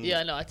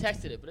 yeah, no, I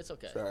texted it, but it's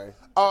okay. Sorry.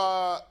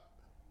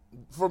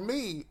 For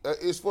me,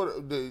 it's for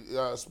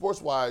the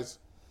sports-wise,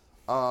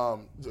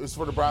 it's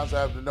for the Browns to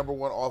have the number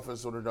one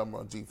offense or the number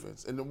one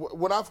defense. And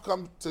what I've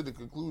come to the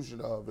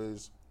conclusion of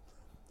is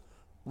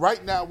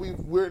right now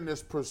we're in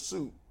this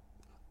pursuit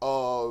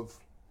of,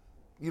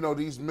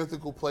 these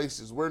mythical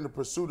places. We're in the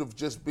pursuit of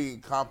just being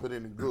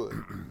competent and good.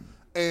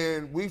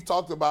 And we've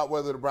talked about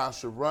whether the Browns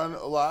should run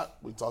a lot.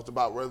 We talked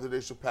about whether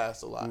they should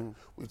pass a lot.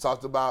 We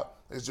talked about,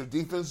 is their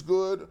defense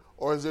good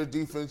or is their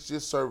defense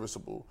just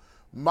serviceable?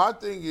 My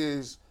thing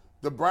is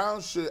the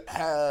Browns should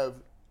have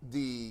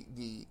the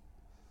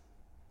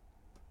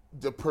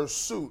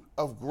pursuit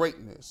of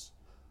greatness.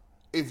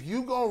 If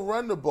you gonna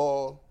run the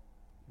ball,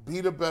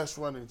 be the best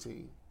running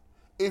team.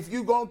 If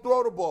you gonna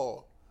throw the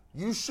ball,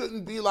 you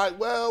shouldn't be like,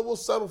 well, we'll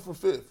settle for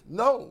fifth.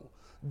 No,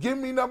 give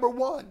me number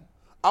one.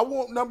 I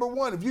want number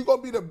one. If you're going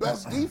to be the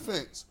best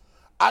defense,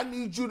 I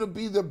need you to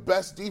be the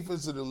best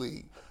defense in the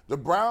league. The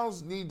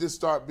Browns need to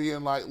start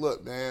being like,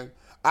 look, man,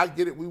 I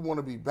get it. We want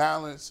to be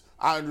balanced.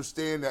 I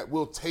understand that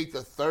we'll take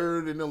a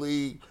third in the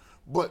league.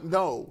 But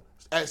no,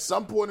 at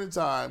some point in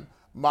time,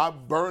 my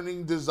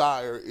burning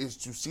desire is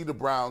to see the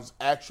Browns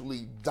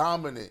actually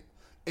dominant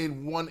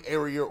in one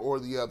area or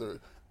the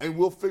other. And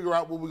we'll figure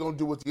out what we're going to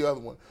do with the other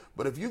one.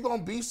 But if you're going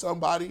to be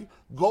somebody,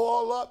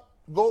 go up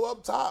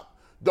top.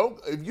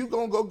 If you're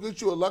going to go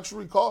get you a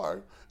luxury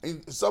car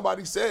and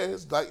somebody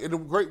says, like in the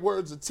great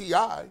words of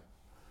T.I.,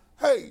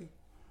 hey,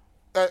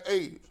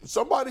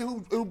 somebody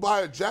who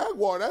buy a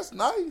Jaguar, that's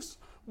nice.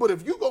 But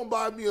if you're going to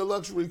buy me a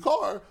luxury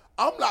car,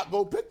 I'm not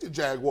going to pick the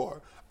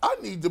Jaguar. I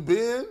need the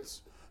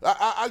Benz.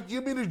 I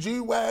give me the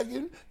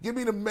G-Wagon, give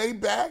me the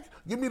Maybach,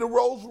 give me the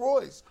Rolls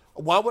Royce.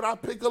 Why would I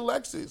pick a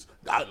Lexus?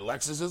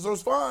 Lexuses are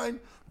fine.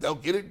 They'll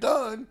get it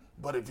done.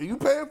 But if you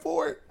paying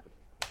for it,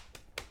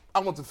 I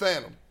want the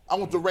Phantom. I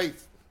want the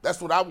Wraith.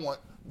 That's what I want.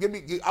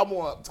 I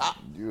want up top.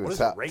 What is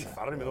a Wraith?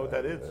 I don't even know what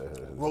that is.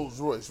 Rolls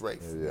Royce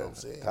Wraith. Yeah, you know what I'm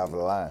saying? Top of the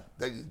line.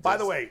 By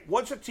the way,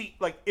 once a team,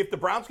 if the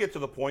Browns get to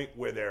the point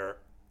where they're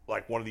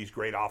like one of these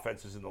great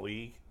offenses in the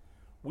league,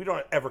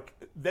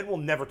 then we'll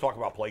never talk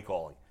about play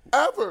calling.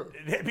 Ever.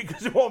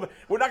 Because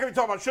we're not going to be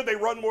talking about should they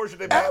run more, should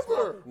they pass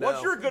more. No.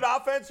 Once you're a good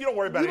offense, you don't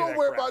worry about You don't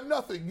worry about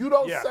nothing. You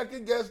don't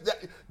second guess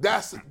that.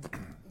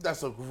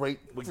 That's a great.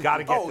 We got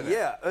to get to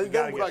that. Oh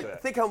yeah.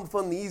 Think how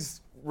fun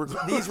these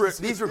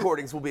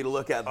recordings will be to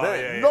look at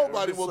then.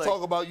 Nobody will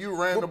talk about you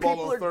ran the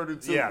ball on 3rd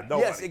and 2. Yeah,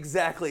 nobody. Yes,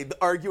 exactly.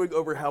 Arguing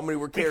over how many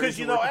were carries.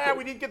 Because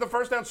we didn't get the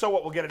first down, so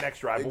what? We'll get an next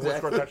drive. We'll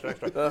score a touchdown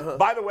next drive.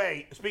 By the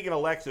way, speaking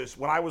of Lexus,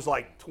 when I was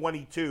like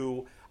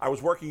 22, I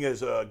was working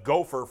as a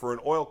gopher for an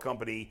oil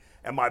company,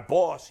 and my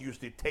boss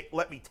used to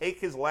let me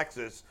take his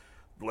Lexus.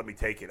 Let me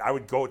take it. I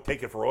would go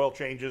take it for oil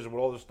changes and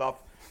all the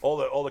stuff,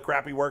 all the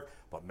crappy work.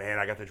 But man,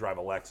 I got to drive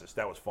a Lexus.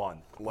 That was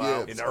fun. Wow.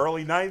 Yeah. In the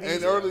early 90s.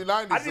 In the early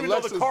 90s. I didn't even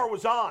know the car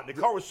was on. The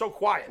car was so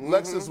quiet.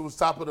 Lexus was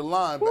top of the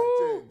line back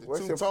then. The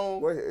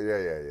two-tone.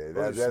 Yeah.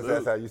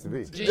 That's how it used to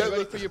be. G, you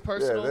ready for your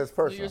personal,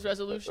 personal New Year's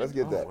resolution? Let's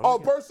get that. Oh,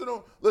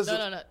 personal.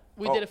 Listen. No.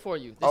 We did it for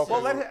you.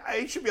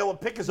 He should be able to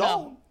pick his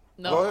own.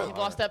 No, he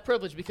lost that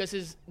privilege because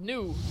his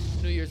new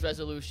Year's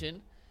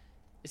resolution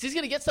is he's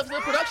going to get stuff to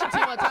the production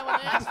team on time when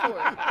they ask for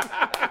it.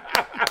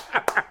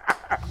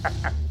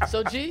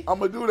 So G, I'm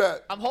gonna do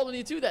that. I'm holding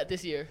you to that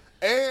this year.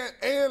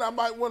 And I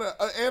might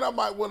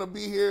wanna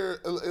be here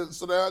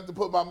so that I have to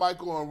put my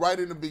mic on right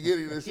in the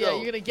beginning of the show. Yeah,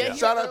 you're gonna get here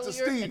Shout out to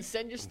Steve and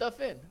send your stuff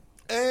in.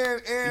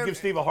 And you give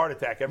Steve a heart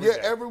attack every day.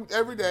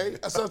 every day.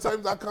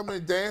 Sometimes I come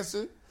in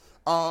dancing.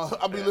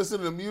 I'll be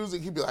listening to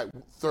music. He'd be like,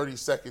 30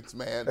 seconds,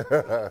 man.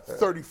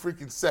 30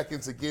 freaking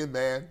seconds again,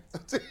 man.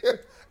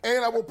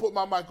 And I will put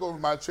my mic over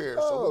my chair.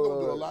 So we're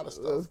going to do a lot of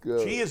stuff. That's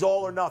good. G is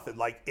all or nothing.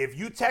 Like, if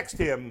you text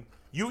him,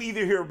 you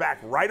either hear back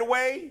right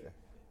away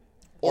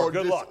or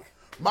good luck.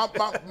 My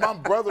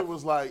brother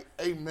was like,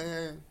 hey,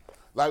 man,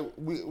 like,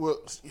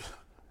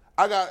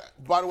 I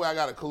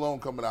got a cologne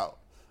coming out.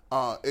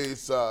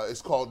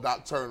 It's called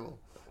Nocturnal.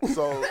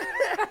 So...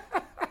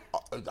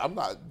 I'm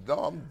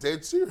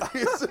dead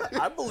serious.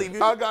 I believe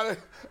you. I got it.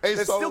 It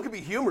still could be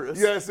humorous.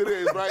 Yes, it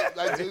is, right?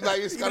 Like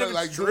it's kind of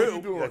like true.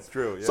 Doing. That's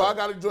true. Yeah. So I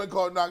got a joint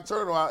called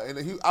Nocturnal out,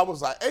 and I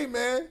was like, "Hey,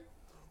 man,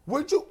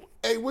 where'd you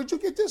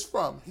get this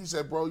from?" He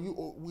said,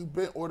 "Bro, we've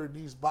been ordered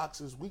these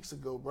boxes weeks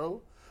ago,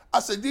 bro." I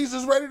said, "These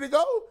is ready to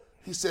go?"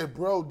 He said,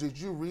 "Bro, did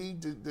you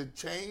read the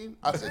chain?"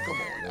 I said, "Come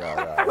on."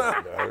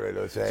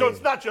 No chain. So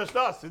it's not just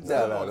us. It's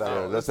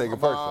No. Let's take it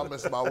personal.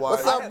 It's my wife.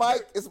 What's up,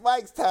 Mike? It's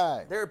Mike's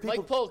time. There are people.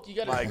 Mike Polk, you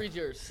got to read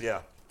yours.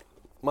 Yeah.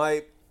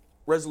 My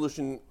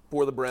resolution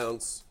for the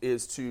Browns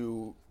is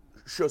to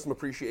show some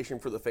appreciation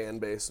for the fan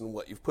base and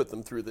what you've put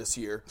them through this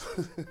year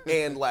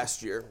and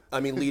last year. I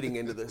mean, leading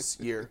into this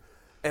year.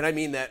 And I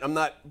mean that. I'm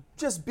not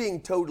just being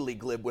totally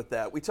glib with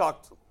that. We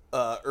talked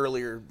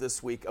earlier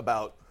this week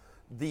about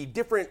the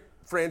different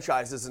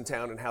franchises in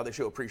town and how they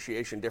show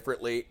appreciation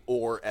differently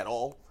or at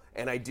all.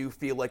 And I do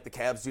feel like the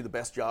Cavs do the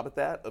best job at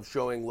that, of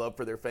showing love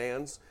for their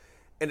fans.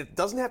 And it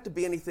doesn't have to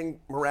be anything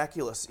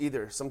miraculous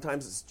either.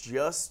 Sometimes it's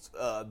just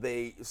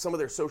some of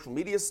their social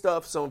media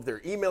stuff, some of their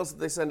emails that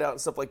they send out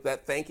and stuff like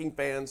that, thanking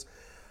fans.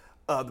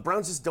 The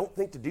Browns just don't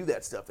think to do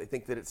that stuff. They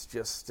think that it's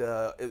just,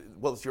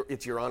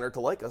 it's your honor to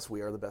like us.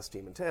 We are the best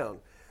team in town.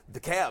 The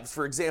Cavs,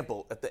 for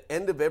example, at the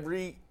end of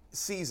every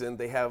season,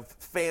 they have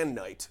fan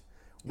night,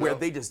 where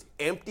they just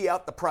empty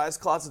out the prize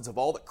closets of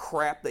all the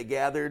crap they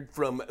gathered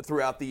from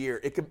throughout the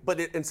year.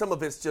 And some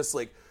of it's just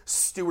like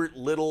Stuart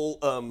Little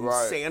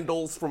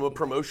sandals from a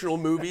promotional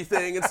movie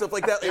thing and stuff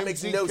like that. It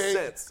makes no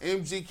sense.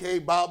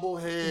 MGK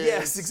bobblehead.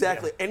 Yes,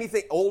 exactly. Yeah.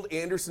 Anything, old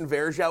Anderson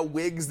Varejao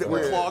wigs that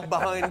were clogged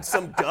behind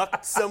some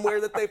duct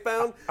somewhere that they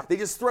found. They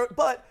just throw it.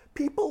 But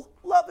people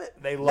love it.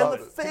 They love it.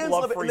 And the fans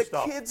love it. And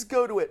the kids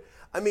go to it.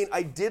 I mean,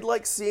 I did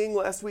like seeing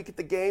last week at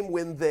the game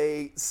when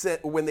they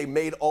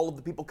made all of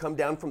the people come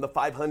down from the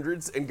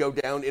 500s and go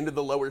down into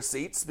the lower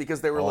seats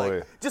because they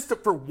were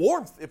for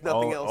warmth, if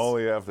nothing else.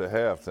 Only after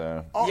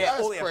halftime. Oh, yeah,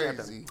 that's only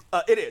crazy.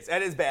 After halftime. It is.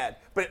 That is bad.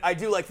 But I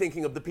do like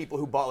thinking of the people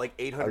who bought like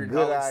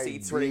 $800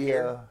 seats right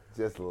here.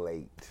 Just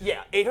late.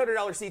 Yeah,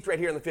 $800 seats right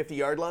here on the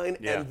 50-yard line,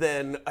 and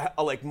then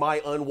like my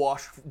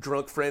unwashed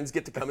drunk friends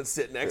get to come and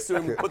sit next to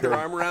him and put their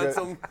arm around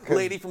some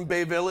lady from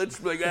Bay Village.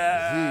 Like,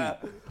 I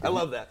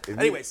love that.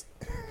 Anyways,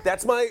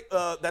 that's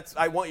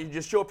I want you to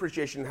just show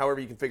appreciation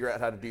however you can figure out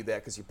how to do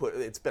that because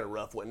it's been a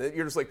rough one.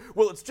 You're just like,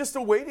 well, it's just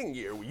a waiting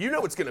year. You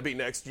know it's going to be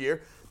next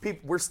year.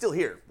 We're still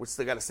here. We're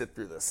still got to sit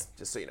through this,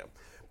 just so you know.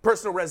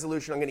 Personal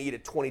resolution, I'm going to eat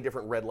at 20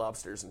 different Red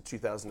Lobsters in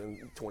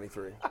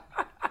 2023.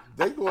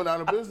 They going out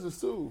of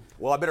business too.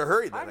 Well, I better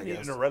hurry then. I haven't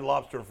eaten a Red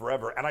Lobster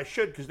forever, and I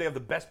should because they have the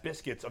best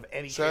biscuits of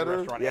any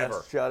restaurant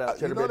ever. Shout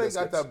out. You know they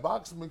got that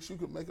box mix. You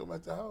could make them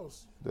at the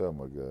house. Oh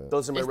my God.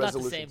 Those are my It's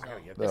resolutions. not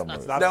the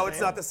same, though. It's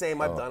not the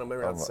same. I've done them.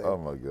 They're not the same. Oh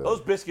my God.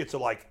 Those biscuits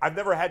are like I've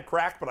never had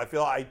crack, but I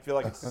feel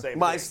like it's the same.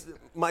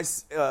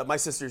 My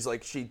sister's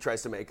like she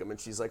tries to make them, and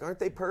she's like, "Aren't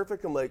they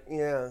perfect?" I'm like,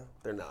 "Yeah,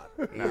 they're not.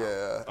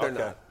 Yeah, they're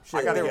not.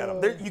 I gotta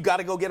get them. You got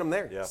to go get them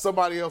there." Yeah.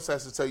 Somebody else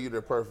has to tell you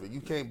they're perfect. You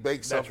can't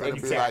bake something right. and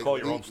You be can't like, call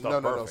your own stuff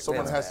no. perfect.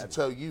 Someone That's has bad. to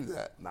tell you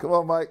that. Come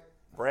on, Mike.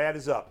 Brad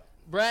is up.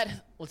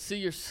 Brad, let's see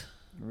yours.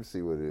 Let me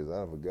see what it is.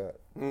 I forgot.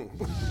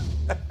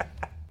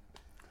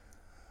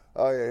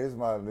 Oh, yeah, here's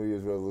my New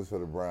Year's resolution for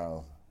the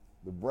Browns.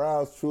 The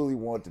Browns truly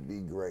want to be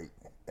great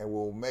and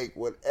will make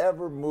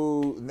whatever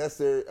moves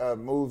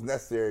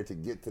necessary to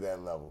get to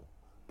that level.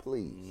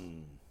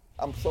 Please.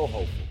 I'm so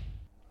hopeful.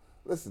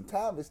 Listen,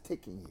 time is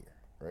ticking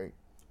here, right?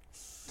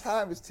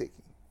 Time is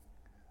ticking.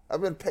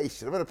 I've been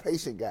patient. I've been a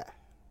patient guy,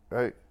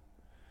 right?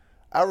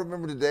 I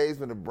remember the days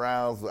when the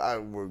Browns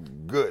were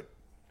good,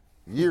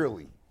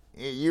 yearly,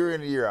 year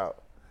in and year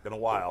out. Been a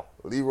while.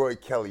 Leroy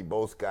Kelly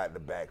both got in the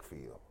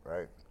backfield,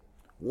 right?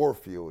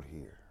 Warfield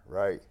here,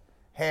 right?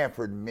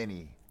 Hanford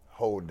Minnie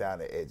hold down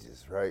the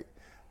edges, right?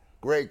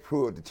 Greg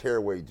Pruitt, the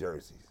tearaway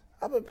jerseys.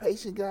 I'm a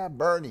patient guy.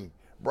 Bernie,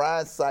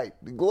 Brian Sipe,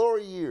 the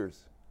glory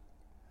years.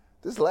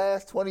 This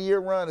last 20-year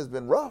run has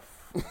been rough.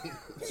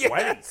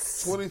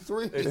 Yes.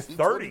 23. It's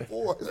 30.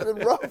 24. It's been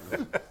rough.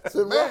 It's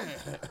been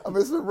rough. I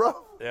mean, it's been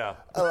rough. Yeah.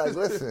 I'm like,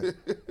 listen,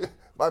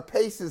 my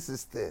patience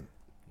is thin,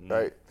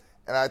 right?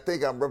 And I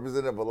think I'm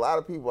representative of a lot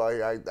of people.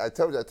 I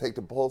told you I take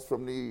the pulse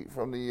from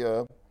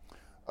the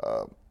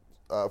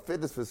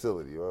fitness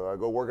facility, or I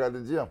go work out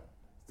in the gym.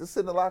 Just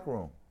sit in the locker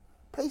room.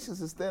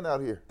 Patience is thin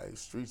out here. Hey,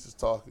 streets is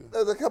talking.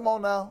 Come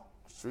on now.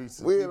 Streets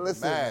is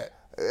Listen, mad.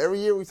 every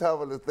year we talk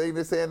about the thing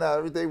they're saying now.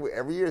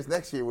 Every year is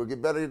next year. We'll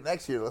get better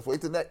next year. Let's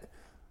wait till next.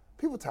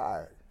 People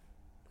tired.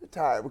 They're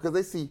tired because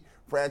they see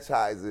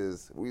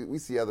franchises. We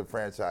see other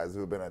franchises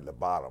who have been at the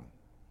bottom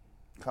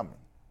coming.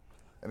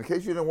 And in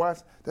case you didn't watch,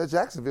 that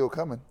Jacksonville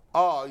coming.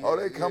 Oh, yeah.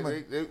 They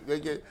coming. They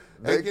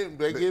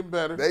getting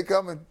better. They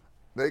coming.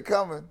 They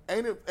coming.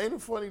 Ain't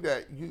it funny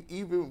that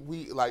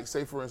we like,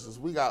 say for instance,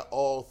 we got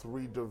all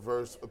three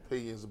diverse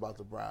opinions about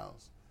the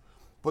Browns.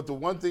 But the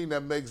one thing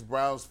that makes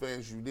Browns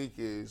fans unique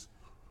is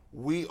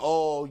we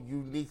all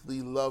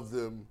uniquely love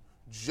them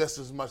just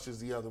as much as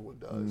the other one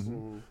does.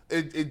 Mm-hmm.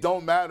 It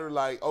don't matter,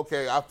 like,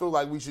 okay, I feel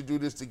like we should do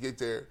this to get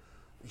there.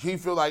 He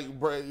feel like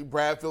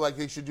Brad feel like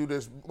they should do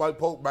this. Mike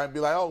Pope might be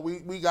like, oh,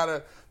 we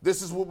gotta,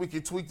 this is what we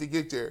can tweak to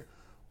get there.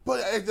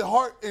 But at the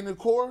heart and the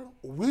core,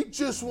 we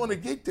just want to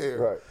get there.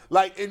 Right.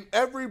 Like in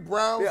every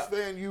Browns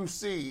fan you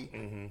see,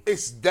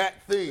 it's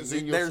that thing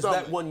in your There's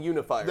stomach. that one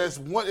unifier.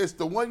 It's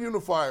the one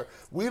unifier.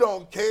 We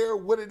don't care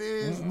what it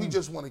is. We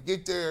just want to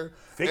get there.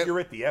 Figure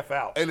it the F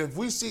out. And if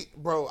we see,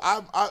 bro,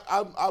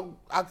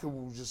 I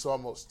can just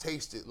almost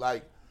taste it.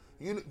 Like,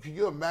 can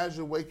you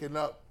imagine waking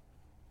up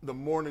the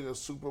morning of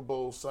Super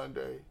Bowl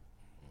Sunday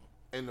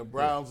and the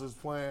Browns is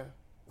playing?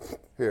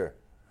 Here.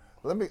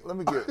 Let me give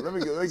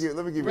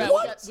you. Brad,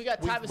 we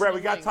got Tyvus. Brad,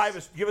 we got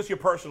Tyvus. Give us your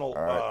personal.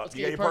 Right. Let's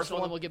get your personal,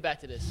 and then we'll get back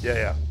to this.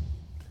 Yeah.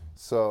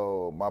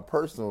 So my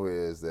personal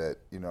is that,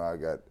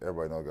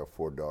 everybody knows I got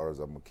 4 daughters.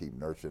 I'm going to keep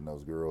nurturing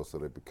those girls so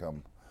they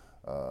become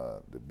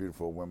the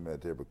beautiful women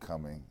that they're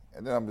becoming.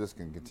 And then I'm just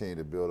going to continue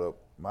to build up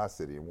my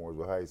city in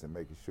Warrensville Heights and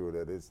making sure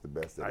that it's the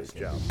best that it can Nice be.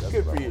 job. That's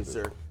Good what for I you, want to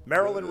do. sir.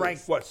 Maryland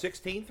ranked,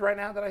 16th right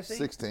now, did I see?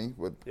 16th,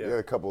 but they had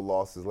a couple of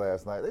losses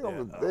last night.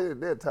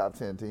 They're a top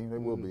 10 team. They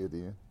will be at the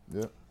end.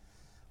 Yeah.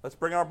 Let's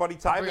bring our buddy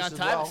Tyvus Bring on as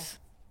well.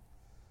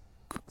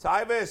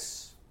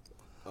 Tyvus.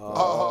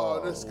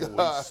 Tyvus. This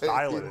guy. He's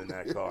styling in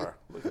that car.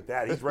 Look at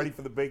that. He's ready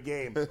for the big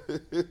game.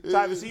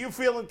 Tyvus,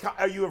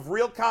 are you of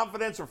real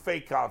confidence or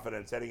fake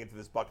confidence heading into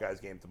this Buckeyes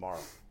game tomorrow?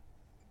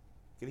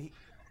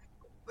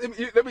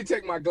 Let me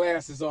take my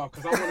glasses off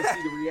because I want to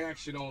see the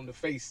reaction on the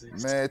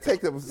faces. Man,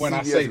 take the when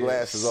I say CBS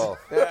glasses off.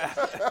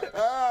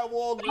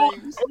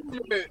 Walgreens.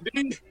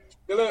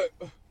 Look,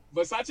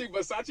 Versace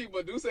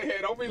Medusa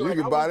head on me You like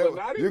can I buy was them.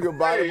 Versace. You can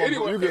buy them.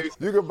 Anyways.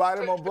 You can buy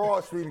them on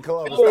Broad Street in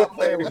Columbus. Stop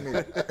playing with me.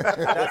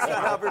 That's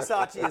not how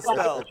Versace is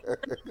spelled.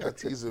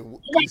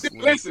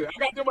 Listen, I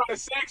got them out of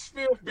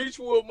Saxfield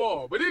Beechwood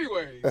Mall. But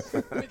anyways,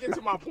 let me get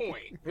to my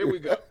point. Here we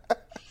go.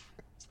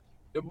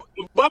 The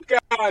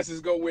Buckeyes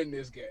is gonna win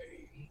this game.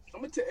 I'm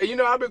gonna tell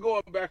you. I've been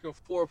going back and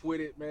forth with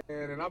it, man,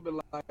 and I've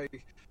been like,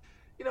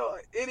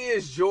 it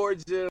is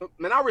Georgia,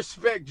 man. I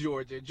respect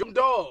Georgia, Jim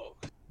Dog.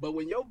 But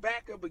when you're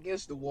back up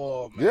against the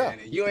wall, man,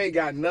 and you ain't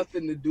got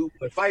nothing to do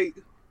but fight,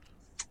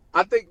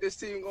 I think this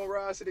team gonna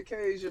rise to the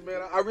occasion,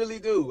 man. I really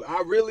do.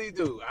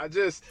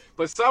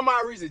 For some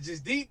odd reason,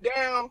 just deep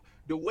down,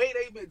 the way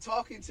they've been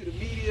talking to the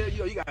media,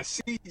 you got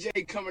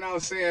CJ coming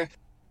out saying,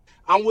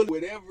 I'm willing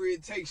whatever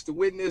it takes to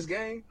win this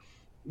game.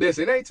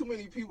 Listen, it ain't too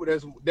many people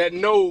that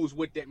knows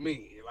what that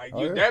means.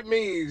 That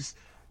means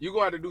you're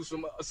going to have to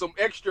do some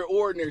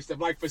extraordinary stuff.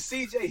 Like for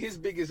CJ, his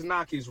biggest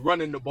knock is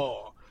running the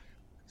ball.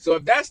 So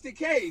if that's the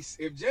case,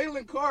 if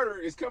Jalen Carter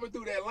is coming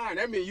through that line,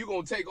 that means you're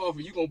going to take off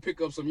and you're going to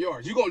pick up some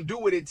yards. You're going to do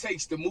what it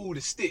takes to move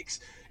the sticks.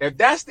 If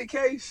that's the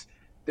case,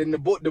 then the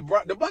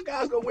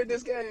Buckeyes going to win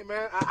this game,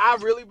 man. I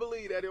really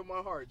believe that in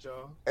my heart,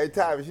 y'all. Hey,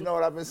 Tyvus, you know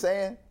what I've been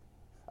saying?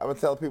 I've been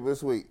telling people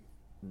this week,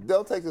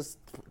 don't take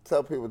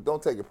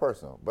it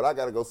personal, but I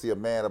got to go see a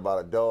man about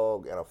a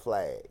dog and a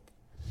flag.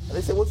 And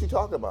they said, what you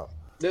talking about?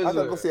 I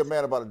got to go see a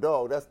man about a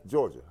dog. That's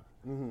Georgia.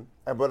 Mm-hmm.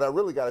 But I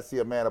really got to see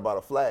a man about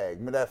a flag. I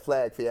mean, that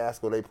flag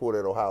fiasco they pulled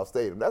at Ohio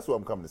Stadium, that's what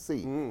I'm coming to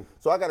see.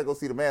 So I got to go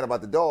see the man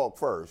about the dog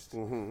first.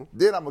 Then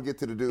I'm going to get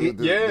to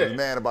the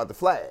man about the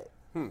flag.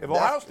 If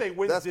Ohio State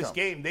wins this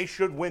game, they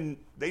should win.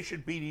 They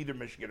should beat either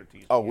Michigan or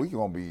TCU. Oh, we're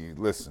going to be,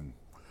 listen.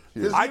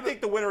 I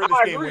think the winner of this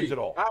game wins it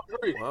all. I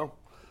agree. Well,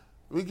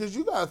 because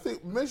you got to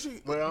think,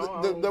 Michigan,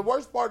 the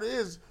worst part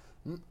is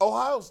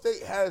Ohio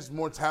State has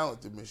more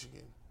talent than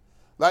Michigan.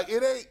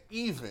 It ain't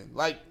even.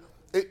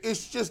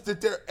 It's just that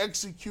they're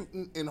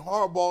executing, and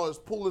Harbaugh is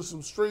pulling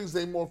some strings.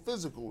 They more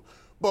physical,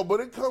 but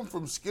when it comes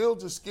from skill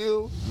to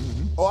skill,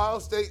 Ohio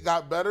State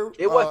got better.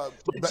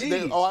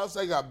 Ohio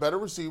State got better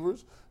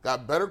receivers,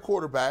 got better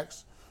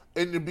quarterbacks,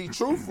 and to be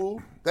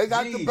truthful, they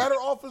got the better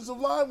offensive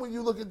line. When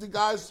you look at the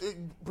guys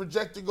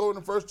projected to go in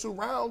the first 2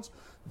 rounds,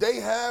 they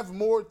have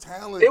more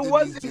talent than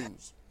these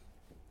dudes.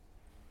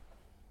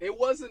 It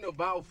wasn't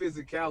about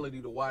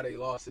physicality to why they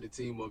lost to the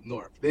team up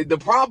north. The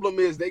problem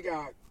is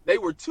they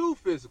were too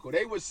physical.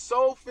 They were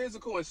so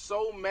physical and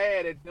so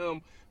mad at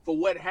them for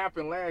what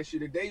happened last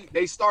year that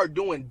they start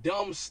doing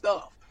dumb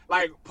stuff.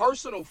 Like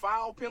personal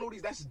foul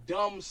penalties, that's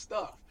dumb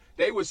stuff.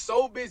 They were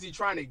so busy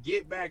trying to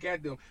get back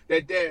at them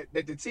that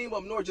the team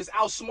up north just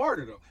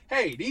outsmarted them.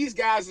 Hey, these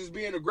guys is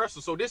being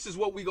aggressive, so this is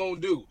what we're going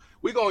to do.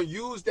 We're going to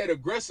use that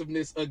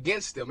aggressiveness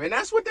against them. And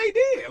that's what they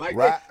did.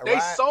 They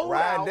sold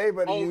out. Ryan Day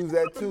better use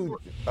that too,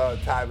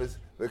 Tyvus,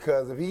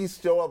 because if he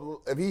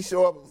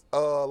show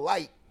up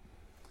light,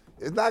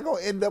 it's not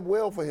going to end up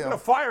well for him. I'm going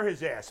to fire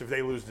his ass if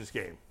they lose this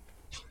game.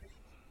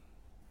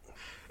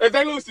 If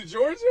they lose to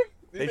Georgia?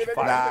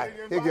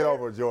 He'll get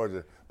over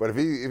Georgia. But if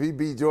he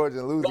beat Georgia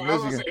and lose to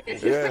Michigan,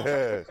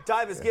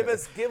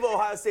 Tyvus, give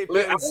Ohio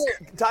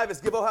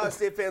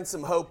State fans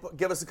some hope.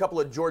 Give us a couple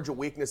of Georgia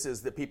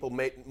weaknesses that people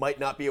might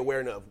not be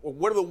aware of.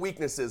 What are the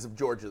weaknesses of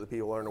Georgia that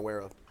people aren't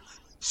aware of?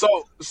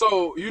 So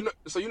you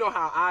know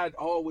how I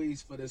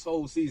always for this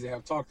whole season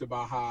have talked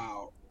about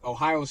how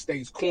Ohio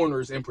State's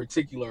corners in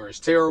particular is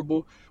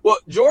terrible. Well,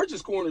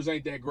 Georgia's corners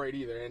ain't that great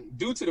either, and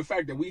due to the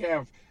fact that we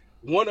have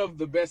one of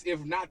the best,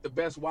 if not the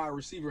best wide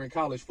receiver in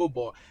college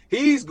football,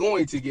 he's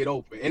going to get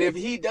open. And if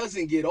he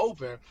doesn't get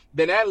open,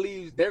 then that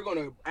leaves, they're going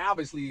to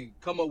obviously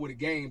come up with a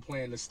game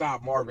plan to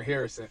stop Marvin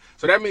Harrison.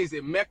 So that means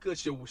that Mecca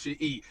should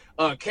eat.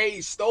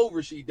 Cade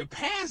Stover should eat. The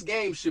pass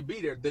game should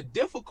be there. The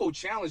difficult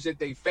challenge that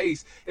they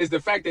face is the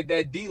fact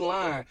that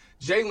D-line,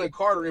 Jalen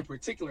Carter in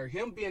particular,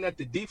 him being at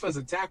the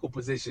defensive tackle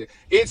position,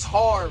 it's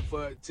hard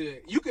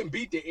you can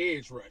beat the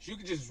edge rush. You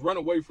can just run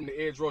away from the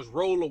edge rush,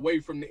 roll away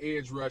from the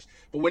edge rush.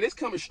 But when it's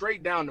coming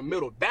straight down the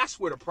middle, that's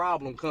where the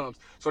problem comes.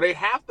 So they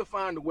have to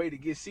find a way to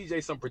get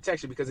CJ some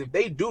protection, because if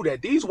they do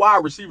that, these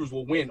wide receivers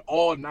will win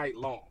all night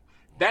long.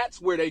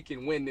 That's where they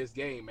can win this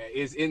game at,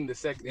 is in the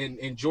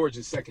in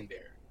Georgia's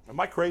secondary. Am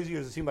I crazy, or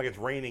does it seem like it's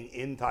raining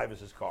in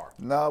Tyvis's car?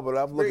 No, but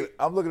I'm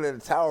looking at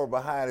the tower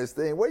behind this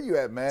thing. Where you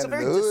at, man? It's a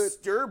very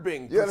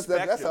disturbing perspective.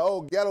 Understand? That's an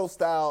old ghetto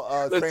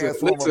style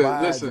transformer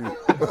behind you.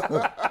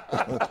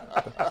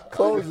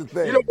 Close the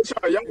thing. You know,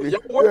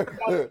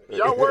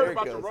 y'all worried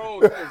about the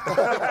wrong thing.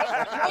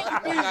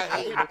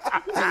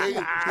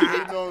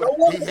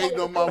 He hating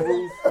on my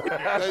roof.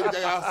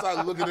 They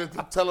outside looking at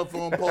the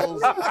telephone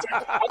poles.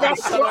 I'm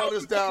shutting all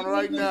this down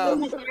right now.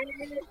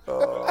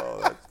 Oh,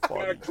 that's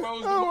funny.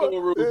 Close the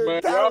mobile roof,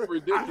 man. Y'all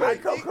ridiculous. I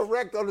come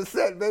correct on the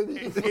set,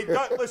 baby.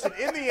 Listen,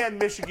 in the end,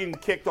 Michigan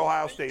kicked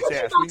Ohio State's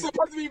ass.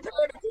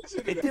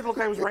 It did look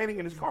like it was raining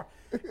in his car.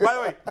 By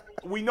the way,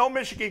 we know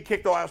Michigan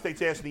kicked Ohio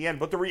State's ass in the end,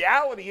 but the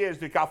reality is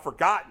that it got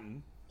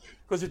forgotten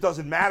because it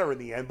doesn't matter in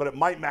the end, but it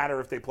might matter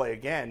if they play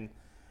again,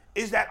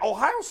 is that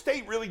Ohio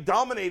State really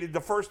dominated the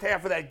first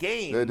half of that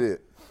game. They did.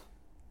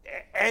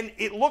 And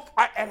it looked,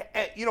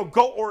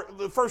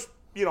 the first,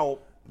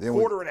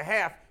 quarter and a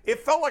half, it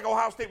felt like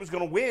Ohio State was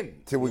going to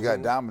win. Till we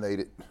got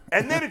dominated.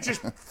 And then it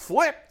just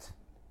flipped,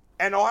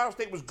 and Ohio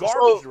State was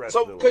garbage the rest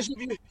of the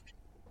way.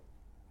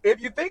 If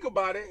you think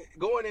about it,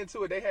 going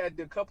into it, they had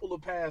a couple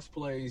of pass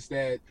plays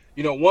that,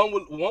 one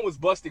was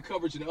busted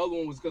coverage and the other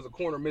one was because a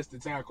corner missed the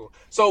tackle.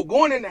 So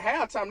going into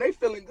halftime, they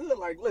feeling good.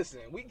 Like,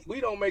 listen,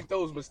 we don't make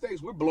those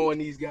mistakes. We're blowing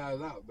these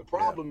guys out. The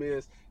problem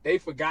is they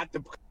forgot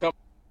to come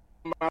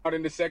out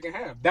in the second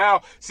half.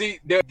 Now, see,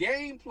 their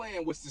game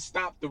plan was to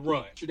stop the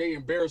run. They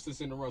embarrassed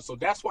us in the run. So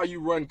that's why you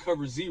run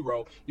cover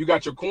 0. You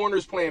got your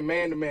corners playing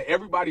man-to-man.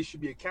 Everybody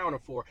should be accounted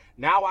for.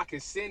 Now I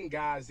can send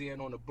guys in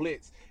on the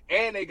blitz.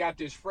 And they got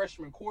this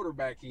freshman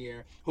quarterback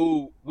here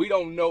who we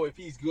don't know if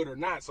he's good or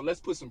not. So let's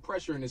put some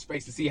pressure in his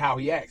face to see how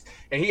he acts.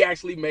 And he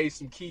actually made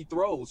some key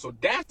throws. So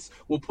that's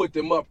what put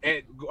them up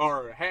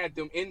or had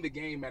them in the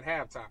game at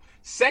halftime.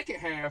 Second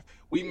half,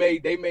 they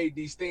made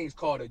these things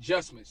called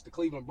adjustments. The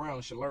Cleveland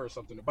Browns should learn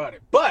something about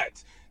it.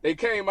 But they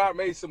came out,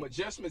 made some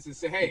adjustments, and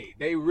said, "Hey,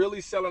 they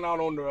really selling out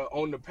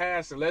on the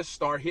pass, and let's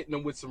start hitting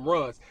them with some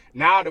runs."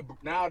 Now I'm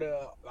about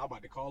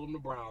to call them the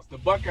Browns. The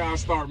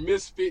Buckeyes start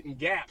misfitting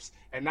gaps,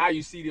 and now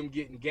you see them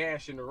getting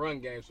gashed in the run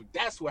game. So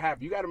that's what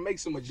happened. You got to make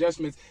some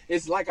adjustments.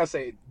 It's like I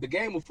say, the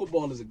game of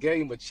football is a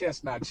game of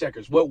chess, not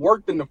checkers. What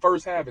worked in the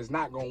first half is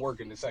not going to work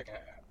in the second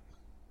half.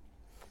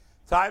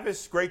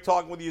 Tyvis, great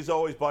talking with you as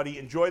always, buddy.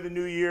 Enjoy the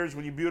New Year's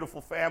with your beautiful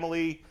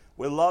family.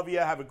 We love you.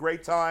 Have a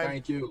great time.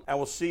 Thank you. And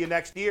we'll see you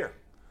next year.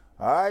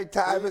 All right,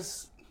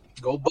 Tyvis.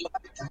 Go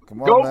Bucks.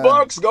 Come on, go man.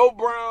 Bucks. Go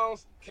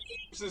Browns.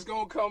 Cavs is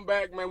going to come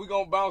back, man. We're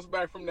going to bounce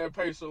back from that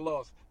Pacer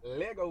loss.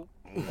 Lego.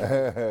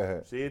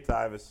 See you,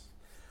 Tyvis.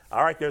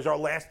 All right, there's our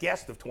last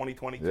guest of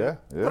 2022. Yeah.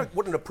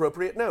 What an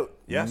appropriate note.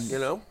 Yes.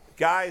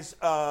 Guys,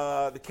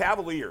 the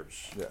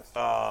Cavaliers. Yes.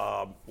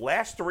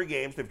 Last 3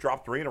 games, they've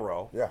dropped 3 in a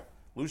row. Yeah.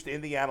 Lose to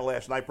Indiana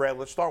last night. Brad,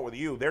 let's start with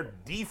you. Their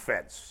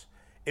defense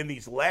in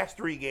these last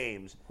 3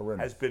 games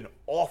has been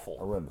awful.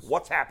 Horrendous.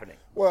 What's happening?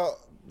 Well,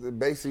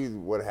 basically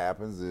what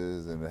happens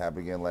is, and it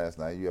happened again last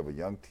night, you have a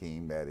young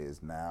team that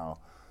is now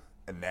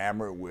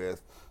enamored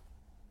with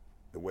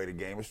the way the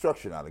game is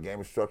structured now. The game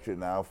is structured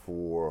now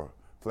for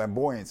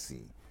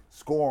flamboyancy,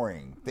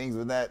 scoring, things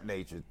of that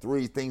nature.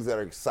 3 things that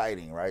are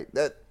exciting, right?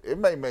 That it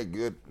may make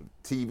good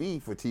TV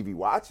for TV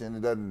watching.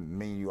 It doesn't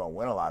mean you're going to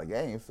win a lot of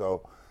games.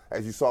 So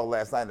as you saw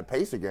last night in the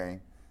Pacer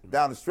game,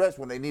 down the stretch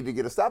when they needed to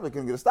get a stop, they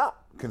couldn't get a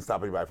stop. Couldn't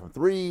stop anybody from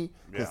 3,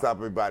 couldn't stop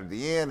everybody at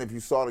the end. If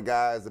you saw the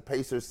guys, the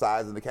Pacers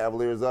sizing the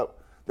Cavaliers up,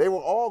 they were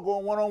all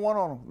going one-on-one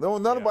on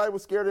them. Nobody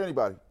was scared of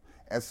anybody.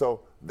 And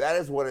so that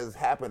is what has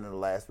happened in the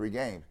last 3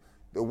 games.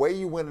 The way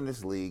you win in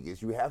this league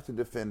is you have to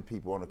defend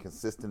people on a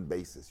consistent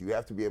basis. You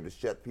have to be able to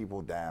shut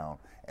people down.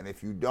 And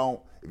if you don't,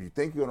 if you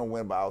think you're going to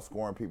win by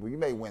outscoring people, you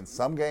may win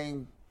some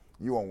game,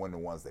 you won't win the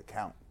ones that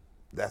count.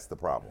 That's the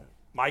problem.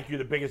 Mike, you're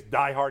the biggest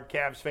diehard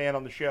Cavs fan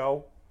on the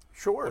show.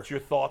 Sure. What's your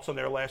thoughts on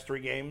their last 3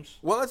 games?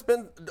 Well, it's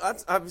been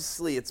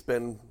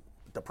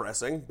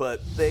depressing,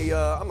 but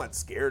I'm not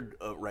scared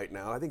right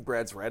now. I think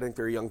Brad's right. I think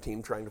they're a young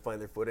team trying to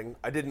find their footing.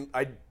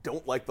 I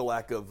don't like the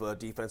lack of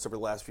defense over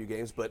the last few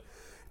games, but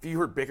if you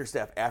heard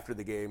Bickerstaff after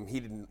the game,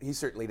 he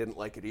certainly didn't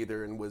like it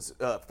either, and was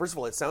first of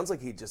all, it sounds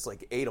like he just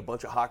ate a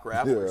bunch of hot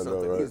crap or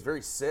something. Right? He was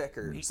very sick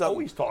or something. He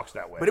always talks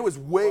that way. But it was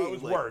way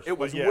worse. It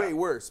was way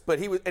worse. But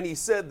he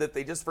said that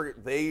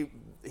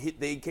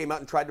they came out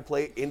and tried to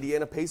play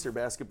Indiana Pacer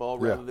basketball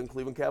rather than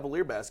Cleveland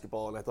Cavalier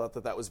basketball, and I thought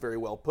that was very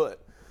well put.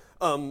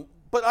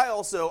 But I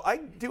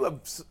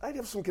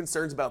have some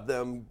concerns about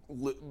them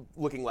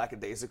looking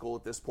lackadaisical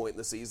at this point in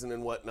the season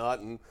and whatnot,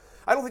 and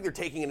I don't think they're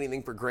taking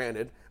anything for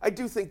granted. I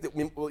do think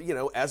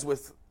that, as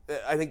with,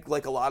 I think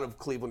like a lot of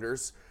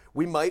Clevelanders,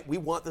 we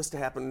want this to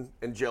happen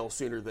and gel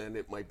sooner than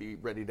it might be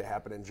ready to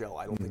happen and gel.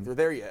 I don't think they're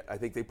there yet. I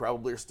think they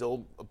probably are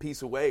still a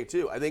piece away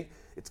too. I think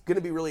it's going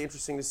to be really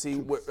interesting to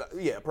see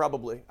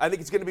probably. I think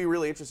it's going to be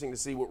really interesting to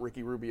see what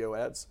Ricky Rubio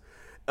adds.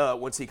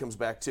 Once he comes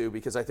back too,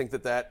 because I think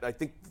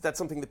that's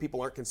something that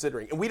people aren't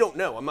considering, and we don't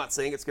know. I'm not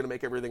saying it's going to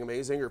make everything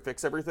amazing or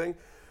fix everything,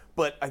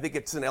 But I think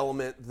it's an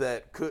element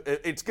that could.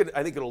 It's good.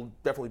 I think it'll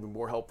definitely be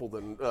more helpful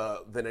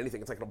than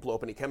anything. It's not going to blow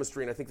up any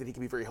chemistry, and I think that he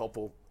can be very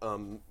helpful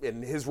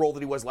in his role that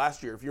he was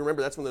last year. If you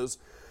remember, that's when those.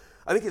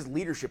 I think his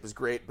leadership is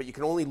great, but you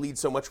can only lead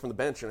so much from the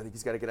bench, and I think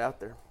he's got to get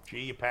out there.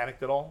 Gee, you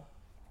panicked at all?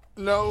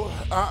 No,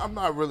 I'm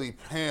not really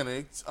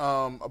panicked,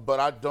 but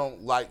I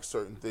don't like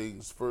certain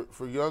things.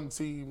 For young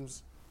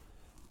teams,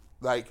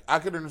 like, I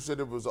could understand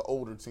if it was an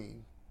older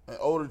team. And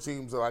older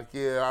teams are like,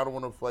 yeah, I don't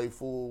want to play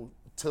full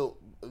tilt,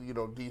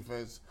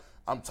 defense.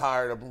 I'm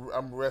tired.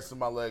 I'm resting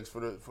my legs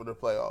for the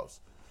playoffs.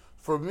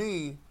 For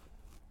me,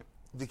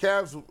 the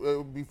Cavs,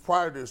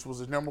 prior to this, was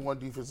the number one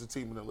defensive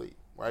team in the league,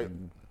 right?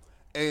 Mm-hmm.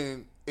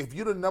 And if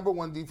you're the number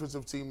one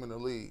defensive team in the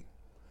league,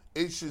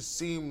 it should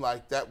seem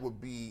like that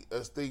would be a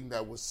thing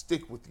that would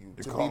stick with you.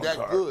 To be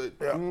that good,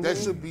 that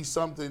should be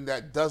something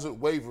that doesn't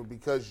waver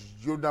because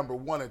you're number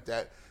one at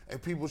that.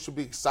 And people should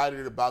be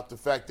excited about the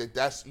fact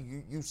that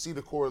you see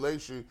the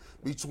correlation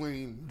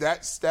between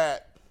that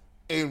stat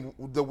and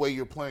the way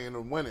you're playing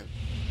and winning.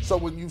 So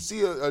when you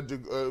see a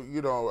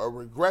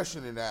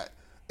regression in that,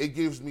 it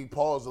gives me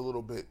pause a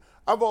little bit.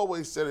 I've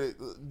always said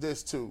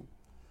this too.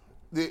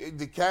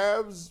 The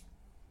Cavs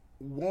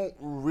won't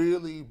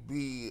really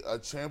be a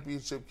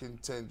championship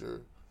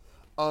contender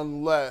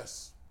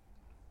unless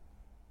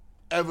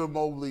Evan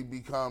Mobley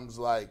becomes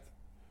like,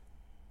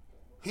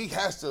 he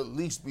has to at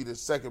least be the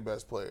second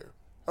best player.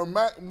 Or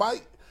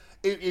Mike,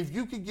 if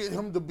you could get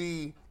him to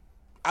be,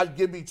 I'd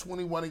give me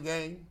 21 a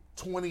game,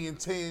 20 and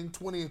 10,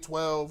 20 and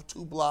 12,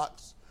 2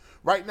 blocks.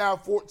 Right now,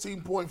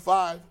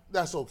 14.5,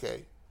 that's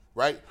okay,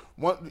 right?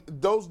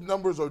 Those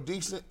numbers are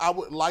decent. I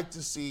would like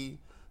to see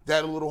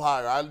that a little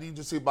higher. I need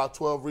to see about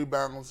 12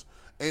 rebounds.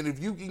 And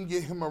if you can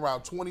get him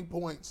around 20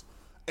 points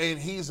and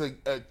he's a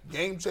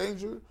game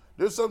changer,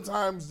 there's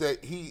sometimes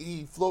that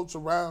he floats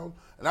around.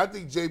 And I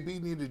think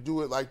JB needed to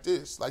do it like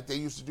this, like they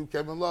used to do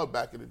Kevin Love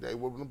back in the day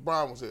when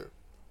LeBron was here.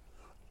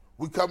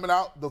 We coming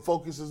out, the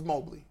focus is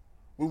Mobley.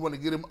 We want to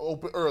get him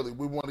open early.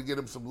 We want to get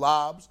him some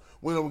lobs.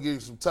 We want to get him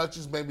some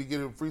touches, maybe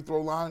get him a free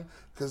throw line,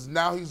 because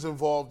now he's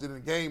involved in the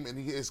game and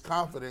his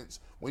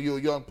confidence when you're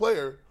a young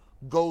player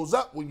goes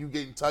up when you're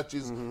getting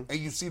touches and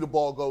you see the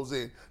ball goes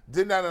in.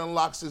 Then that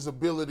unlocks his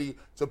ability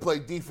to play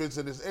defense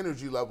and his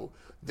energy level.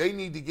 They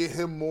need to get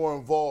him more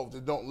involved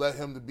and don't let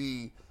him to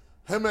be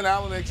 – him and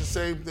Allen ain't the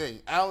same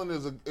thing. Allen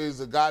is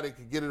a guy that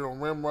can get it on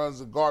rim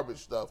runs and garbage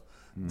stuff.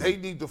 They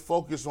need to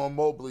focus on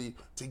Mobley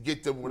to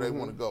get them where they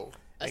want to go.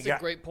 That's a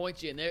great point,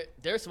 G. And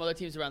there are some other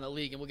teams around the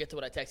league, and we'll get to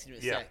what I texted you in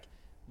a sec.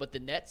 But the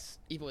Nets,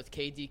 even with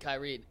KD,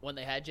 Kyrie, when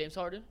they had James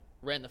Harden,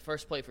 ran the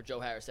first play for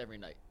Joe Harris every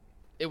night.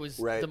 It was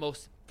the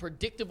most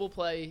predictable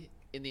play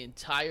in the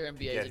entire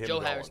NBA. The Joe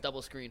Harris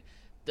double screen.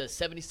 The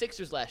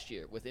 76ers last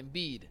year with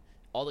Embiid,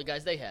 all the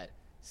guys they had.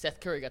 Seth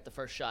Curry got the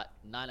first shot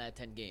 9 out of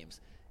 10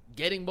 games.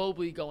 Getting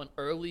Mobley going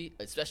early,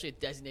 especially a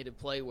designated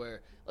play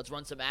where let's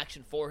run some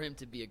action for him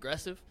to be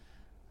aggressive,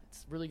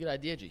 it's a really good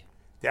idea, G.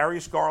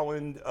 Darius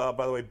Garland,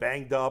 by the way,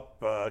 banged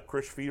up.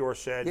 Chris Fedor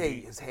said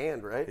his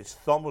hand, right? His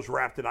thumb was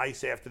wrapped in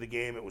ice after the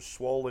game. It was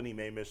swollen. He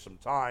may miss some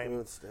time.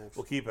 That stinks.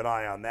 We'll keep an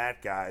eye on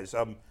that, guys.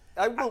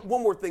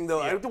 One more thing,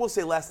 though. I will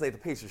say last night the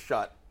Pacers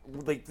shot.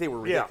 They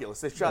were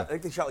ridiculous. They shot. I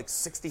think they shot like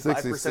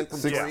 65% from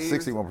three.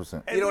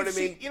 61%. You know what I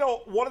mean?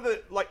 One of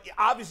the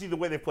obviously the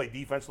way they played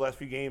defense the last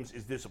few games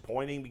is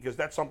disappointing because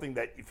that's something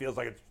that it feels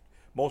like it's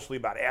mostly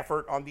about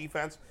effort on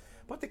defense.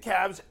 But the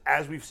Cavs,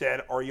 as we've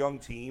said, are a young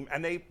team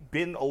and they've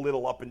been a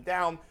little up and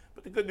down.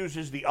 But the good news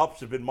is the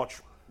ups have been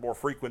much more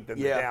frequent than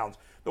the downs.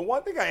 The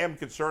one thing I am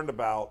concerned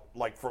about,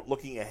 like for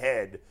looking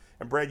ahead,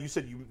 and Brad, you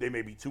said they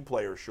may be 2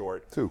 players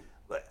short. 2.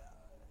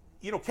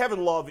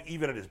 Kevin Love,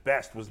 even at his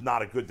best, was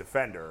not a good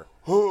defender.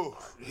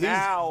 He's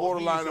now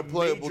borderline he's a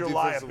major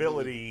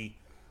liability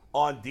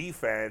on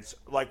defense.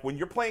 Like when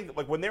you're playing,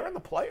 like when they're in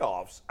the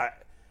playoffs,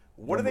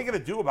 what are they going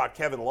to do about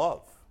Kevin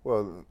Love?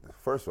 Well,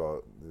 first of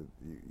all,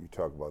 you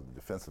talk about the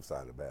defensive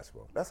side of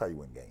basketball. That's how you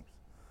win games.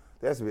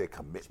 There has to be a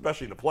commitment,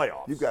 especially in the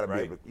playoffs. You've got to be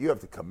able. You have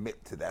to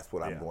commit to that's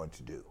what I'm going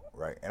to do,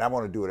 right? And I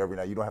want to do it every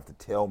night. You don't have to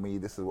tell me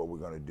this is what we're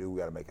going to do. We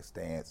got to make a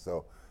stance.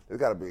 So there's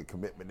got to be a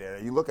commitment there.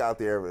 You look out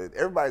there,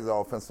 everybody's an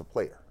offensive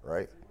player,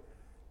 right?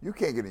 You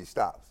can't get any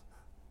stops.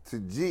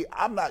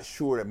 I'm not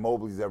sure that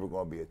Mobley's ever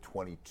going to be a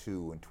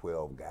 22 and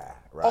 12 guy,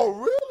 right? Oh,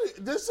 really?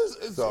 This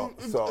is so.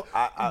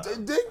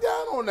 Dig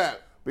down on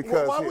that.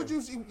 Because why would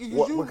you? You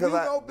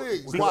know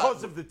bigs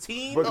because of the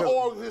team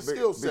or his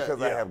skill set.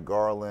 Because I have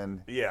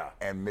Garland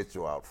and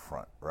Mitchell out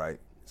front, right?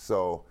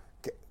 So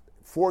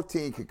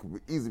 14 could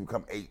easily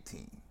become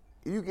 18.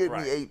 If you give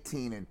me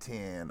 18 and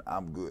 10,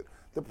 I'm good.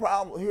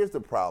 Here's the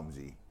problem,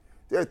 G.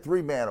 They're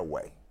 3-man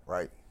away,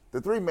 right?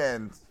 The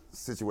 3-man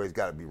situation's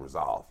got to be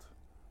resolved,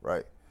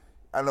 right?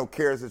 I know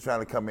Karras is trying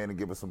to come in and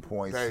give us some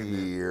points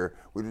here.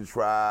 We done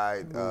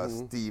tried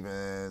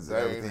Stevens and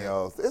everything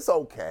else. It's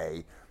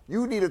okay.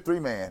 You need a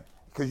 3-man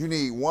because you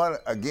need one,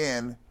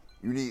 again,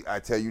 you need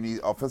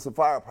offensive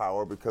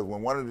firepower because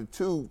when one of the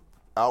 2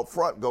 out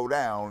front go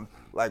down,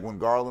 like when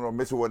Garland or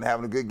Mitchell wasn't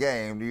having a good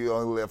game, you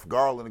only left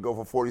Garland to go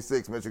for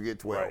 46, Mitchell get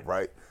 12,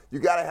 right? You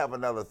got to have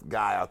another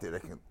guy out there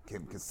that can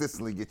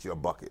consistently get you a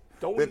bucket.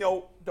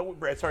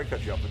 Brad, sorry to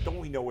cut you off, but don't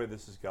we know where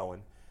this is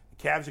going?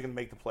 The Cavs are going to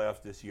make the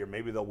playoffs this year.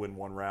 Maybe they'll win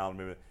one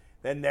round.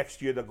 Then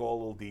next year they'll go a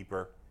little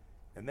deeper.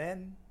 And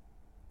then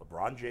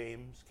LeBron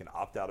James can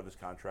opt out of his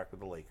contract with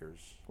the Lakers.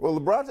 Well,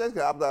 LeBron James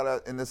can opt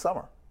out in the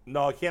summer.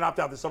 No, he can't opt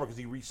out this summer because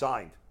he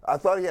re-signed. I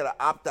thought he had to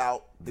opt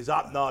out. His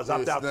opt out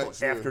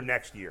after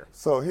next year.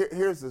 So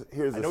here's the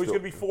story. I know he's going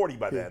to be 40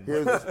 by then.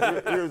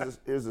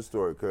 Here's the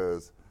story,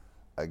 because,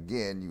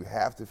 again, you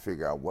have to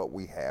figure out what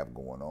we have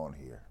going on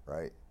here,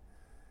 right?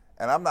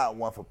 And I'm not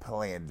one for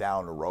playing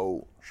down the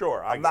road.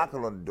 Sure. I'm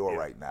knocking on the door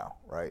right now,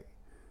 right?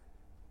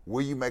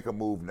 Will you make a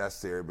move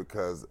necessary?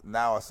 Because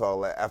now I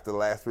saw after the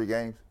last 3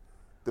 games,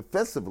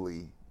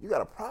 defensively, you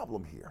got a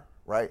problem here,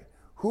 right?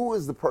 Who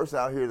is the person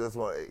out here that's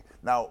going to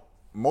 – now,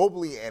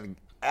 Mobley and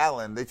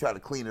Allen, they try to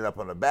clean it up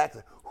on the back.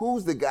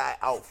 Who's the guy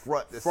out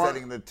front that's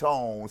setting the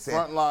tone,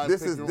 saying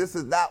this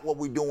is not what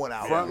we're doing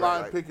out here?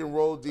 Frontline pick and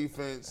roll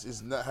defense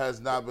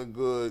has not been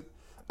good.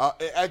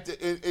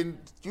 And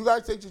you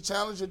guys take the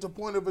challenge at the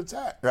point of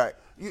attack. Right.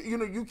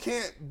 You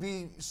can't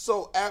be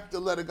so apt to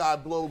let a guy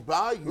blow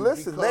by you.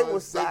 Listen, they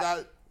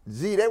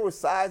were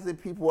sizing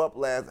people up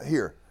last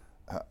here.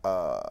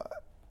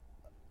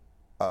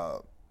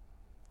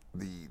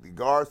 The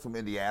guards from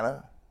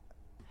Indiana,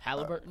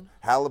 Halliburton,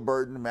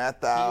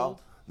 Mathau,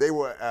 they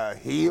were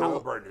Hield.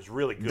 Halliburton is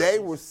really good. They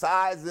were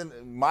sizing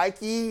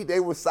Mikey.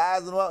 They were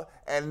sizing him up,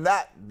 and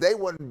they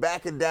wasn't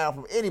backing down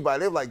from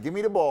anybody. They were like, "Give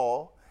me the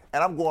ball,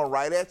 and I'm going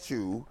right at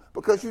you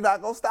because you're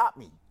not gonna stop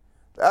me."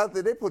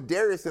 They put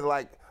Darius in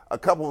like a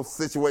couple of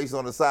situations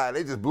on the side.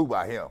 They just blew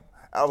by him.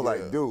 I was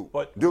like, dude,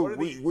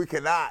 we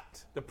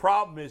cannot. The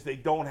problem is they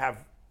don't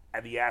have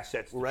the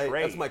assets to trade.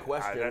 That's my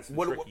question. That's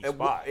the tricky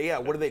spot.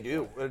 What do they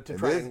do to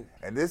try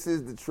and this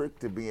is the trick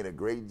to being a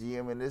great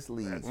GM in this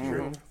league. That's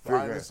true.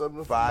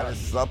 Finding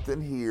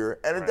something here,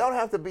 and it don't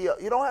have to be.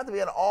 You don't have to be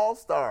an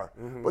all-star,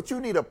 but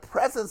you need a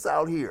presence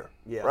out here,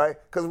 right?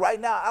 Because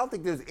right now, I don't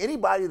think there's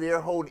anybody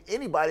there holding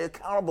anybody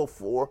accountable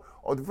for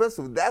on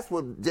defensive. That's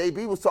what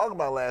JB was talking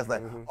about last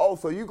night. Oh,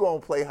 so you gonna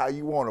play how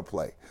you want to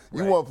play?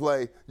 You want to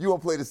play? You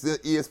want to play this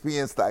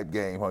ESPN type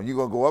game, huh? You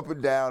gonna go up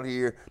and down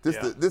here? This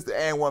the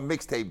and one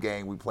mixtape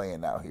game we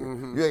playing out here.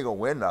 You ain't gonna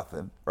win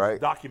nothing,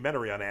 right?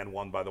 Documentary on and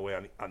one, by the way,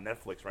 on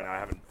Netflix right now. I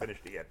haven't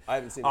finished it yet. I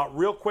haven't seen it.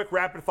 Real quick,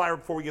 rapid fire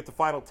before we get to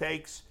final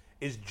takes.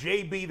 Is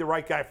JB the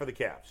right guy for the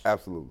Cavs?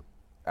 Absolutely.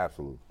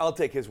 I'll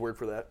take his word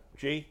for that.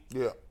 G?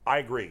 Yeah. I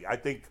agree. I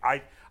think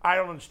I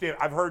don't understand.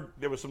 I've heard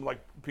there was some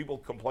people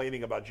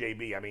complaining about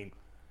JB. I mean,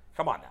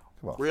 come on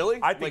now. Really?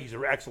 I think he's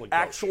an excellent coach.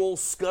 Actual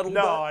scuttlebutt?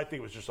 No, I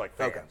think it was just like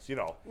fans.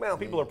 Okay.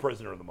 People are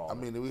prisoner of the moment.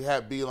 I mean, we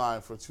had Beeline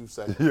for 2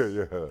 seconds.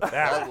 Yeah.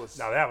 That was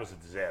a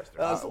disaster.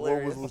 That was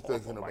hilarious. What was we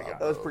thinking about?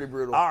 That was pretty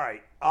brutal. All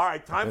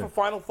right. Time for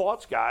final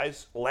thoughts,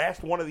 guys.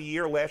 Last one of the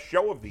year, last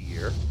show of the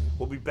year.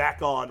 We'll be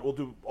back on. We'll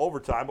do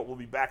overtime, but we'll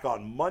be back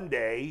on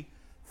Monday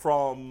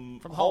from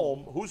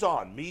home. Who's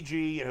on? Me,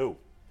 G, and who?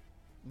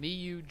 Me,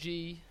 you,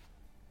 G.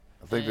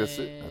 I think that's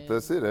it.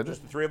 That's it, isn't it?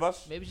 Just the 3 of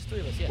us? Maybe just 3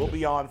 of us, yeah. We'll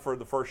be on for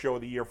the first show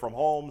of the year from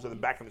Homes and then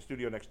back in the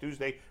studio next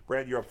Tuesday.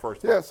 Brad, you're up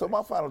first. Yeah, so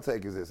my final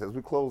take is this. As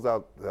we close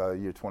out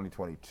year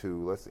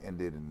 2022, let's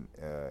end it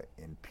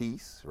in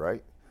peace,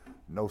 right?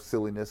 No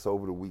silliness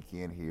over the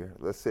weekend here.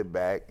 Let's sit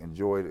back,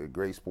 enjoy the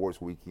great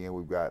sports weekend.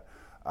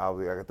 I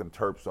got them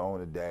Terps on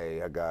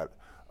today. I got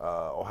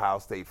Ohio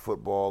State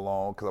football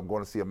on because I'm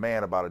going to see a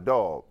man about a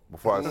dog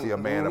before I see a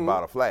man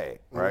about a flag,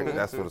 right?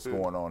 That's what's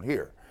going on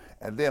here.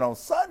 And then on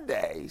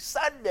Sunday,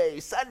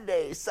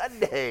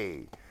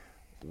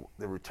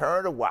 the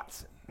return of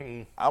Watson.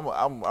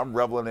 I'm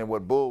reveling in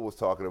what Bull was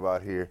talking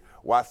about here.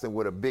 Watson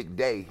with a big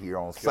day here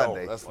on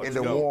Sunday in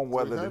the warm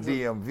weather of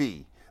the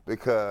DMV,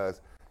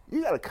 because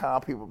you got to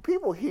calm people.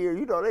 People here,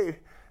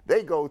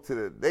 they go to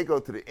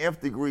the nth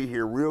degree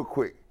here real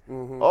quick.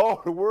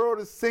 Oh, the world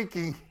is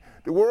sinking.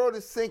 The world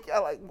is sinking. I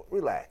like,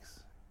 relax.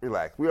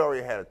 We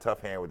already had a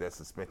tough hand with that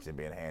suspension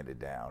being handed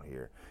down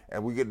here.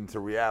 And we get into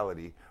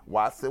reality.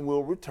 Watson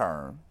will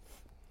return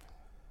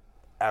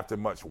after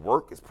much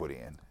work is put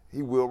in.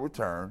 He will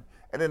return.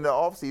 And in the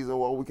offseason,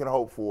 what we can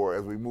hope for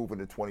as we move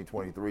into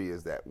 2023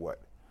 is that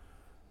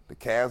the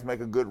Cavs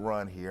make a good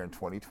run here in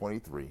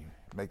 2023,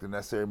 make the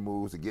necessary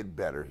moves to get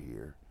better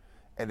here.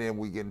 And then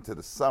we get into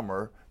the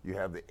summer, you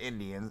have the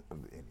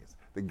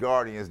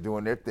Guardians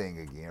doing their thing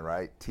again,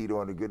 right?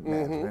 Tito under good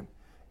management.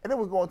 And then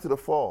we go into the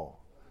fall.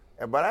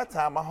 And by that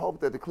time, I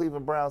hope that the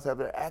Cleveland Browns have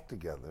their act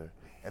together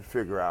and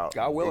figure out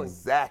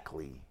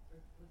exactly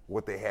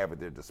what they have at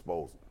their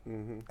disposal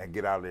and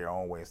get out of their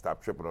own way and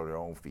stop tripping on their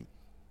own feet.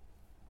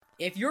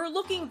 If you're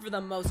looking for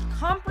the most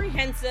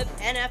comprehensive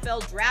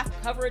NFL draft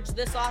coverage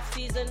this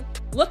offseason,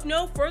 look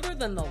no further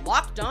than the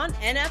Locked On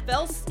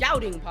NFL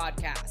Scouting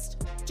Podcast.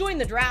 Join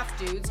the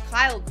draft dudes,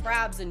 Kyle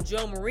Krabs and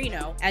Joe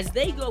Marino, as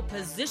they go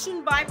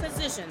position by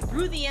position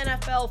through the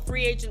NFL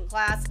free agent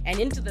class and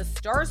into the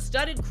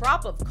star-studded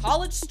crop of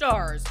college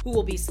stars who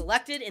will be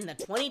selected in the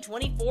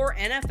 2024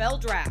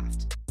 NFL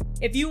Draft.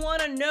 If you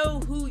want to know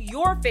who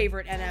your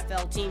favorite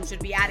NFL team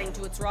should be adding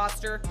to its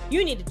roster,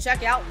 you need to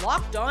check out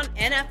Locked On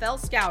NFL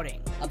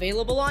Scouting,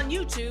 available on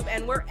YouTube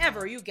and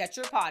wherever you get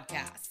your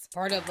podcasts.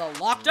 Part of the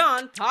Locked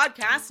On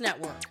Podcast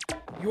Network,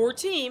 your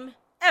team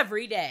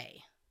every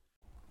day.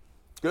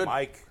 Good.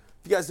 Mike.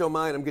 If you guys don't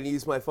mind, I'm going to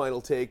use my final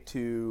take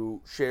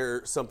to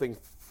share something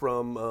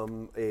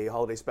from a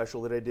holiday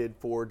special that I did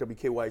for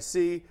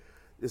WKYC.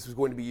 This was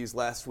going to be used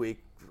last week.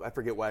 I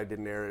forget why I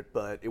didn't air it,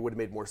 but it would have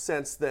made more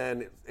sense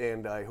then,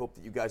 and I hope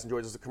that you guys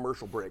enjoyed. This as a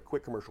commercial break,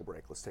 quick commercial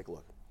break. Let's take a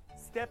look.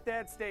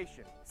 Stepdad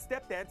Station,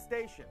 Stepdad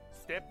Station,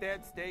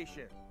 Stepdad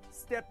Station,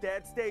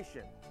 Stepdad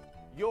Station.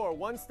 Your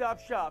one-stop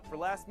shop for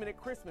last-minute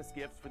Christmas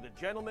gifts for the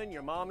gentleman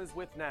your mom is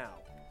with now.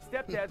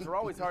 Stepdads are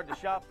always hard to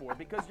shop for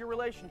because your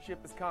relationship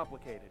is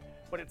complicated.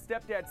 But at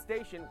Stepdad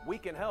Station, we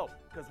can help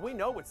because we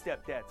know what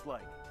stepdads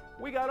like.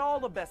 We got all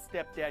the best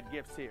stepdad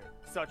gifts here,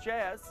 such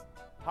as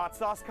hot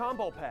sauce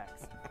combo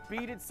packs,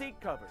 beaded seat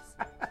covers,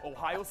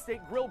 Ohio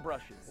State grill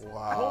brushes,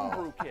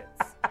 homebrew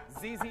kits,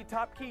 ZZ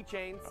Top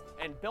keychains,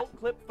 and belt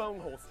clip phone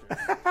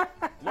holsters.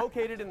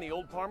 Located in the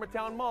old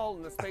Parmatown Mall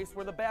in the space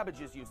where the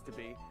Babbages used to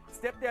be,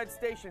 Stepdad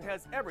Station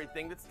has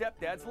everything that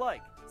stepdads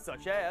like,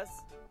 such as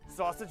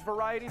sausage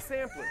variety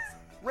samplers,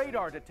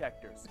 radar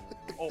detectors,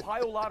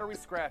 Ohio Lottery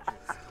scratchers,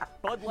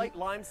 Bud Light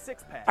Lime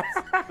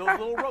 6-packs, those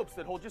little ropes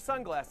that hold your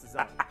sunglasses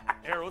on,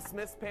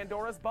 Aerosmith's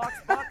Pandora's Box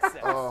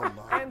set,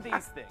 and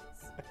these things.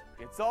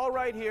 It's all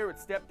right here at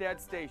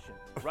Stepdad Station,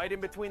 right in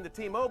between the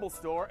T-Mobile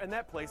store and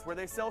that place where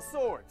they sell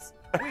swords.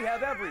 We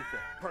have everything.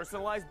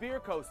 Personalized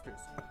beer coasters,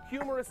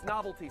 humorous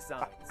novelty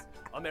signs,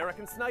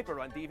 American Sniper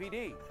on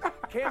DVD,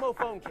 camo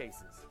phone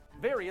cases,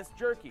 various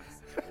jerkies,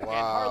 and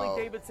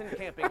Harley-Davidson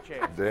camping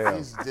chairs. Damn.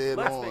 He's dead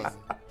Let's on. face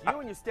it, you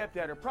and your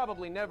stepdad are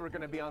probably never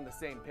going to be on the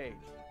same page.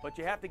 But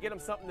you have to get him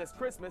something this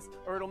Christmas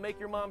or it'll make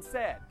your mom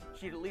sad.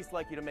 She'd at least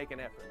like you to make an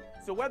effort.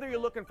 So whether you're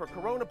looking for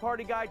Corona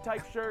Party Guy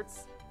type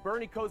shirts,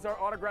 Bernie Kosar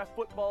autographed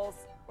footballs,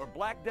 or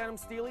black denim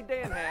Steely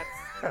Dan hats,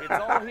 it's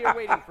all here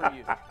waiting for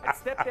you at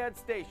Stepdad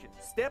Station.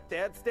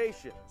 Stepdad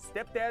Station.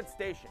 Stepdad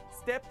Station.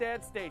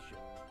 Stepdad Station.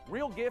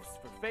 Real gifts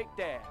for fake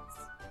dads.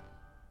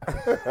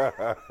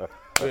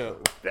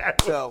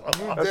 So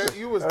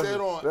You was dead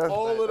on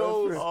all of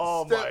those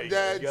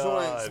stepdad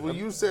joints. When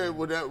you said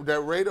with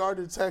that radar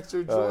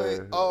detector joint,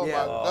 yeah, my they're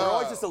God.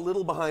 always just a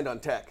little behind on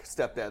tech.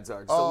 Stepdads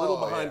are just a little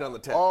behind on the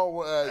tech.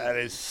 That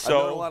is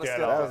so dead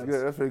That was on.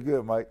 good. That's pretty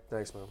good, Mike.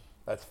 Thanks, man.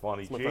 That's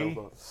funny, My G. final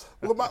thoughts.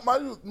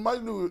 Well, my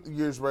New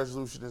Year's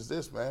resolution is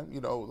this, man. You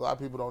know, a lot of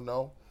people don't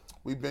know.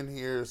 We've been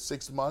here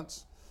 6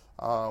 months.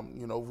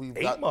 You know, we've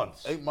 8 got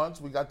months. 8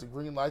 months. We got the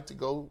green light to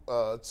go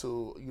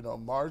to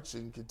March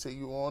and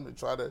continue on and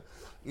try to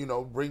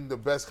bring the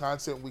best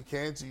content we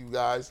can to you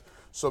guys.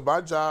 So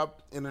my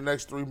job in the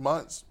next 3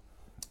 months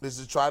is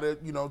to try to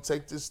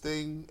take this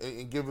thing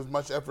and give as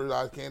much effort as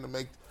I can to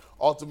make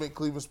Ultimate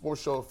Cleveland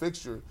Sports Show a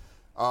fixture.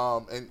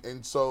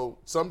 And so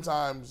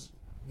sometimes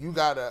you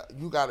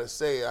gotta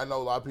say it. I know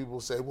a lot of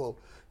people say, well,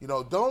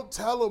 don't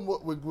tell them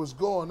what was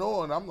going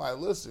on. I'm like,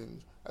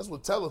 listen, that's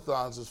what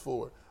telethons is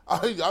for.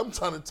 I'm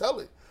trying to tell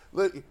it.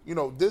 Look,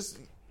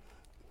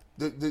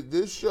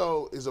 this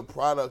show is a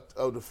product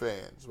of the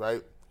fans,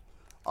 right?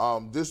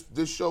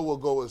 This show will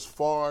go as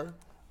far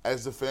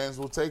as the fans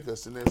will take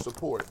us in their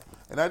support,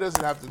 and that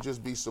doesn't have to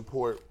just be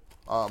support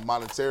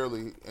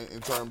monetarily in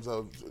terms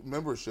of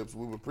memberships.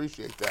 We would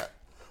appreciate that,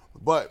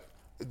 but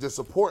the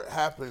support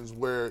happens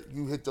where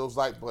you hit those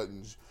like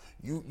buttons.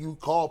 You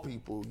call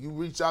people. You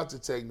reach out to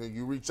Tegna.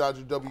 You reach out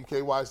to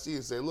WKYC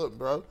and say, look,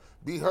 bro,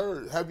 be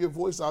heard. Have your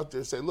voice out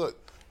there. Say,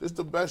 look, this is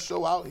the best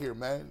show out here,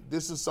 man.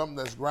 This is something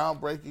that's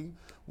groundbreaking.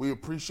 We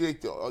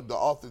appreciate the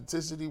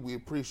authenticity. We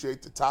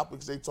appreciate the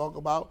topics they talk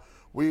about.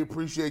 We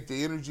appreciate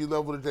the energy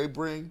level that they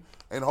bring.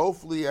 And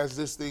hopefully as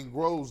this thing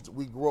grows,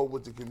 we grow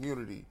with the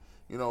community.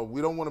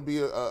 We don't want to be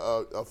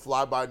a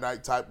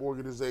fly-by-night type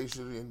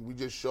organization and we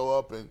just show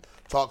up and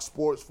talk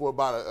sports for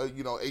about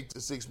 8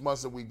 to 6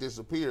 months and we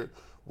disappear.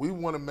 We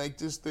want to make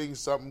this thing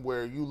something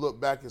where you look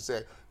back and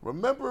say,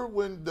 remember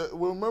when the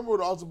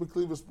Ultimate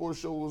Cleveland Sports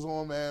Show was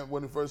on, man,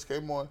 when it first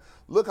came on?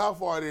 Look how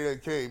far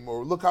it came,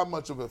 or look how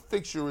much of a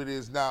fixture it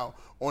is now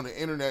on the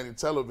internet and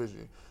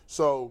television.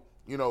 So,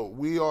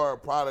 we are a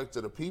product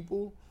of the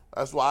people.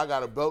 That's why I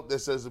got a belt that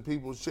says the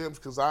People's Champs,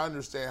 because I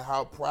understand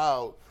how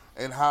proud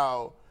and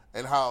how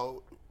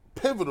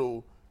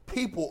pivotal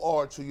people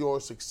are to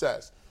your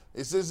success.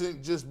 This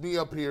isn't just me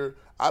up here.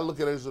 I look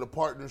at it as a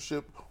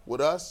partnership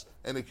with us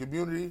and the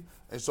community,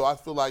 and so I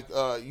feel like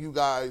you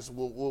guys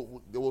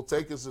will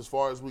take us as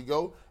far as we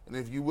go. And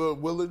if you were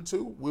willing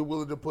to, we're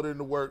willing to put in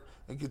the work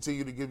and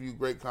continue to give you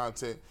great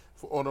content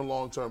on a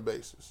long-term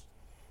basis.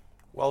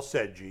 Well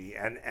said, G.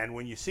 And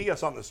when you see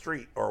us on the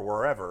street or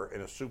wherever,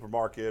 in a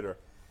supermarket, or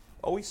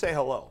always say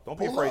hello. Don't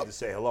be afraid to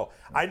say hello.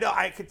 I know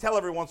I can tell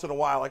every once in a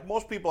while. Like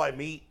most people I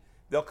meet,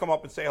 they'll come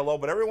up and say hello,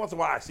 but every once in a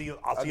while I'll see a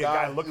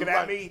guy looking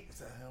at me,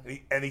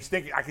 and he's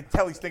thinking. I can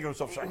tell he's thinking to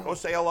himself, should I go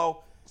say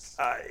hello?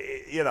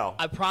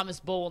 I promise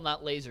Bo will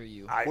not laser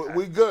you.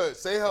 We good.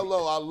 Say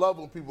hello. I love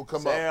when people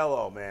come up. Say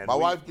hello, man. My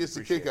wife gets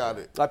a kick out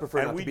of it. I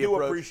prefer not to be approached. And we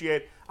do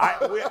appreciate.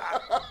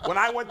 When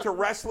I went to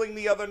wrestling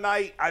the other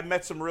night, I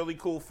met some really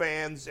cool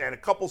fans, and a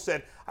couple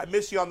said, "I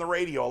miss you on the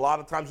radio." A lot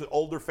of times,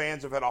 older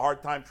fans have had a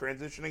hard time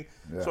transitioning.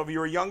 Yeah. So if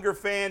you're a younger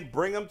fan,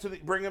 bring them to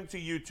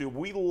YouTube.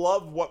 We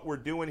love what we're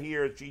doing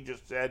here, as G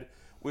just said.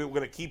 We're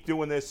going to keep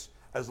doing this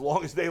as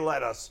long as they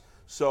let us.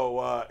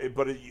 So,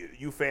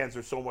 you fans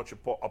are so much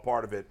a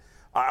part of it.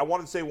 I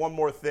want to say one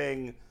more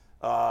thing.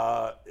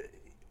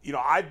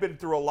 I've been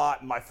through a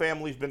lot, and my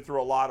family's been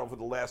through a lot over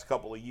the last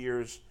couple of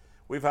years.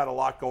 We've had a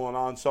lot going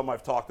on. Some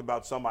I've talked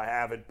about, some I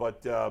haven't.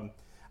 But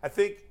I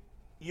think,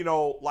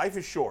 life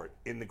is short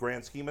in the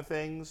grand scheme of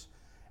things.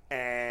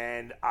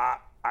 And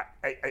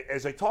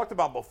as I talked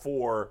about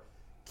before,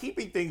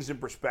 keeping things in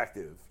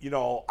perspective.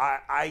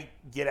 I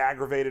get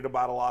aggravated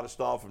about a lot of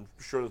stuff. I'm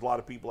sure there's a lot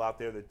of people out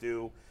there that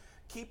do.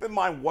 Keep in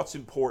mind what's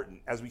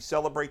important as we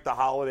celebrate the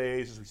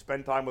holidays, as we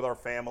spend time with our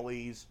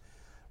families.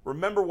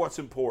 Remember what's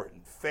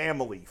important.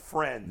 Family,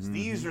 friends. Mm-hmm.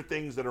 These are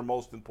things that are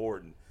most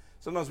important.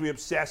 Sometimes we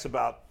obsess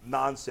about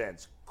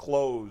nonsense,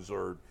 clothes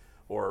or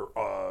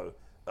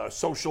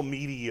social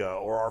media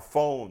or our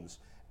phones.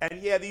 And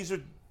yeah, these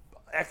are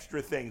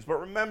extra things. But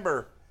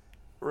remember,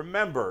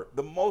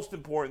 the most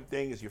important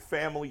thing is your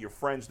family, your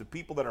friends, the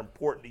people that are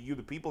important to you,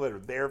 the people that are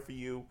there for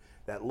you,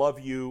 that love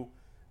you.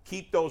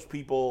 Keep those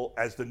people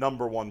as the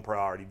number one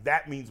priority.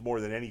 That means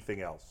more than anything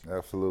else.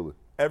 Absolutely.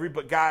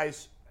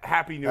 Guys,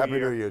 Happy New Year. Happy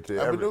New Year to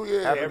Happy New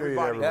Year.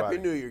 Everybody. Happy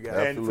New Year,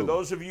 guys. And for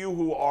those of you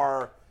who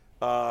are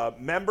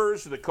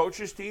members of the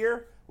coaches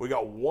tier, we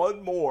got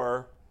one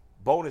more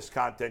bonus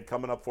content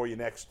coming up for you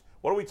next.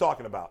 What are we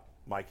talking about,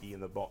 Mikey,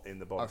 in the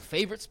bonus? Our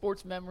favorite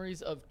sports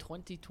memories of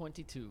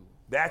 2022.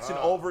 That's in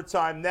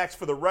overtime next.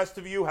 For the rest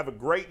of you, have a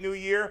great New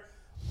Year.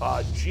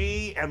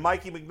 G and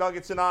Mikey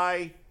McNuggets and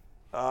I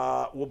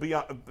will be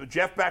on.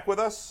 Jeff back with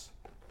us?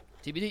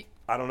 TBD.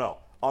 I don't know.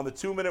 On the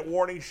 2-Minute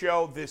Warning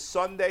Show this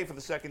Sunday for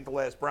the second to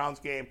last Browns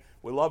game.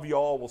 We love you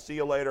all. We'll see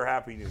you later.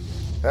 Happy New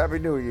Year. Happy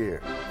New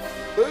Year.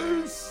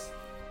 Peace.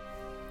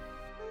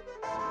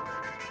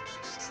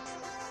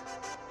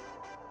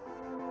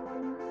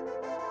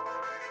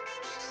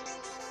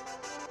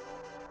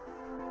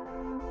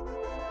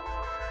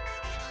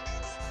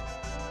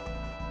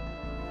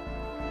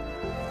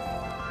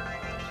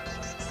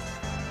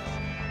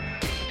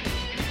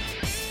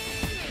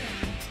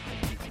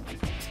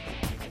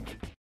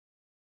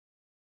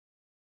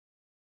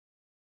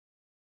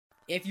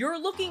 If you're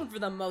looking for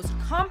the most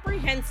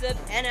comprehensive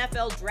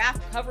NFL draft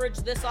coverage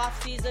this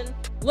offseason,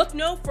 look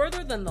no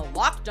further than the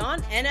Locked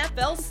On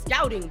NFL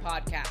Scouting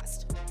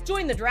Podcast.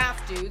 Join the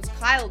draft dudes,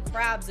 Kyle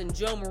Krabs and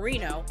Joe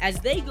Marino, as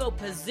they go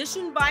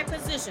position by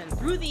position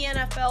through the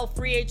NFL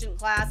free agent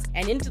class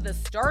and into the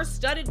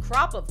star-studded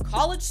crop of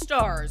college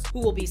stars who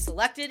will be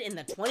selected in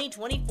the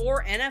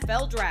 2024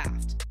 NFL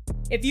Draft.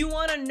 If you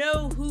want to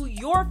know who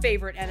your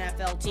favorite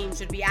NFL team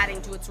should be adding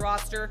to its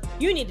roster,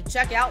 you need to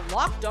check out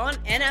Locked On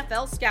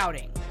NFL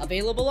Scouting,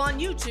 available on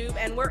YouTube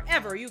and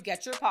wherever you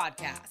get your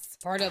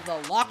podcasts. Part of the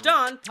Locked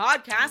On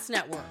Podcast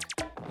Network,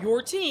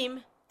 your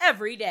team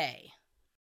every day.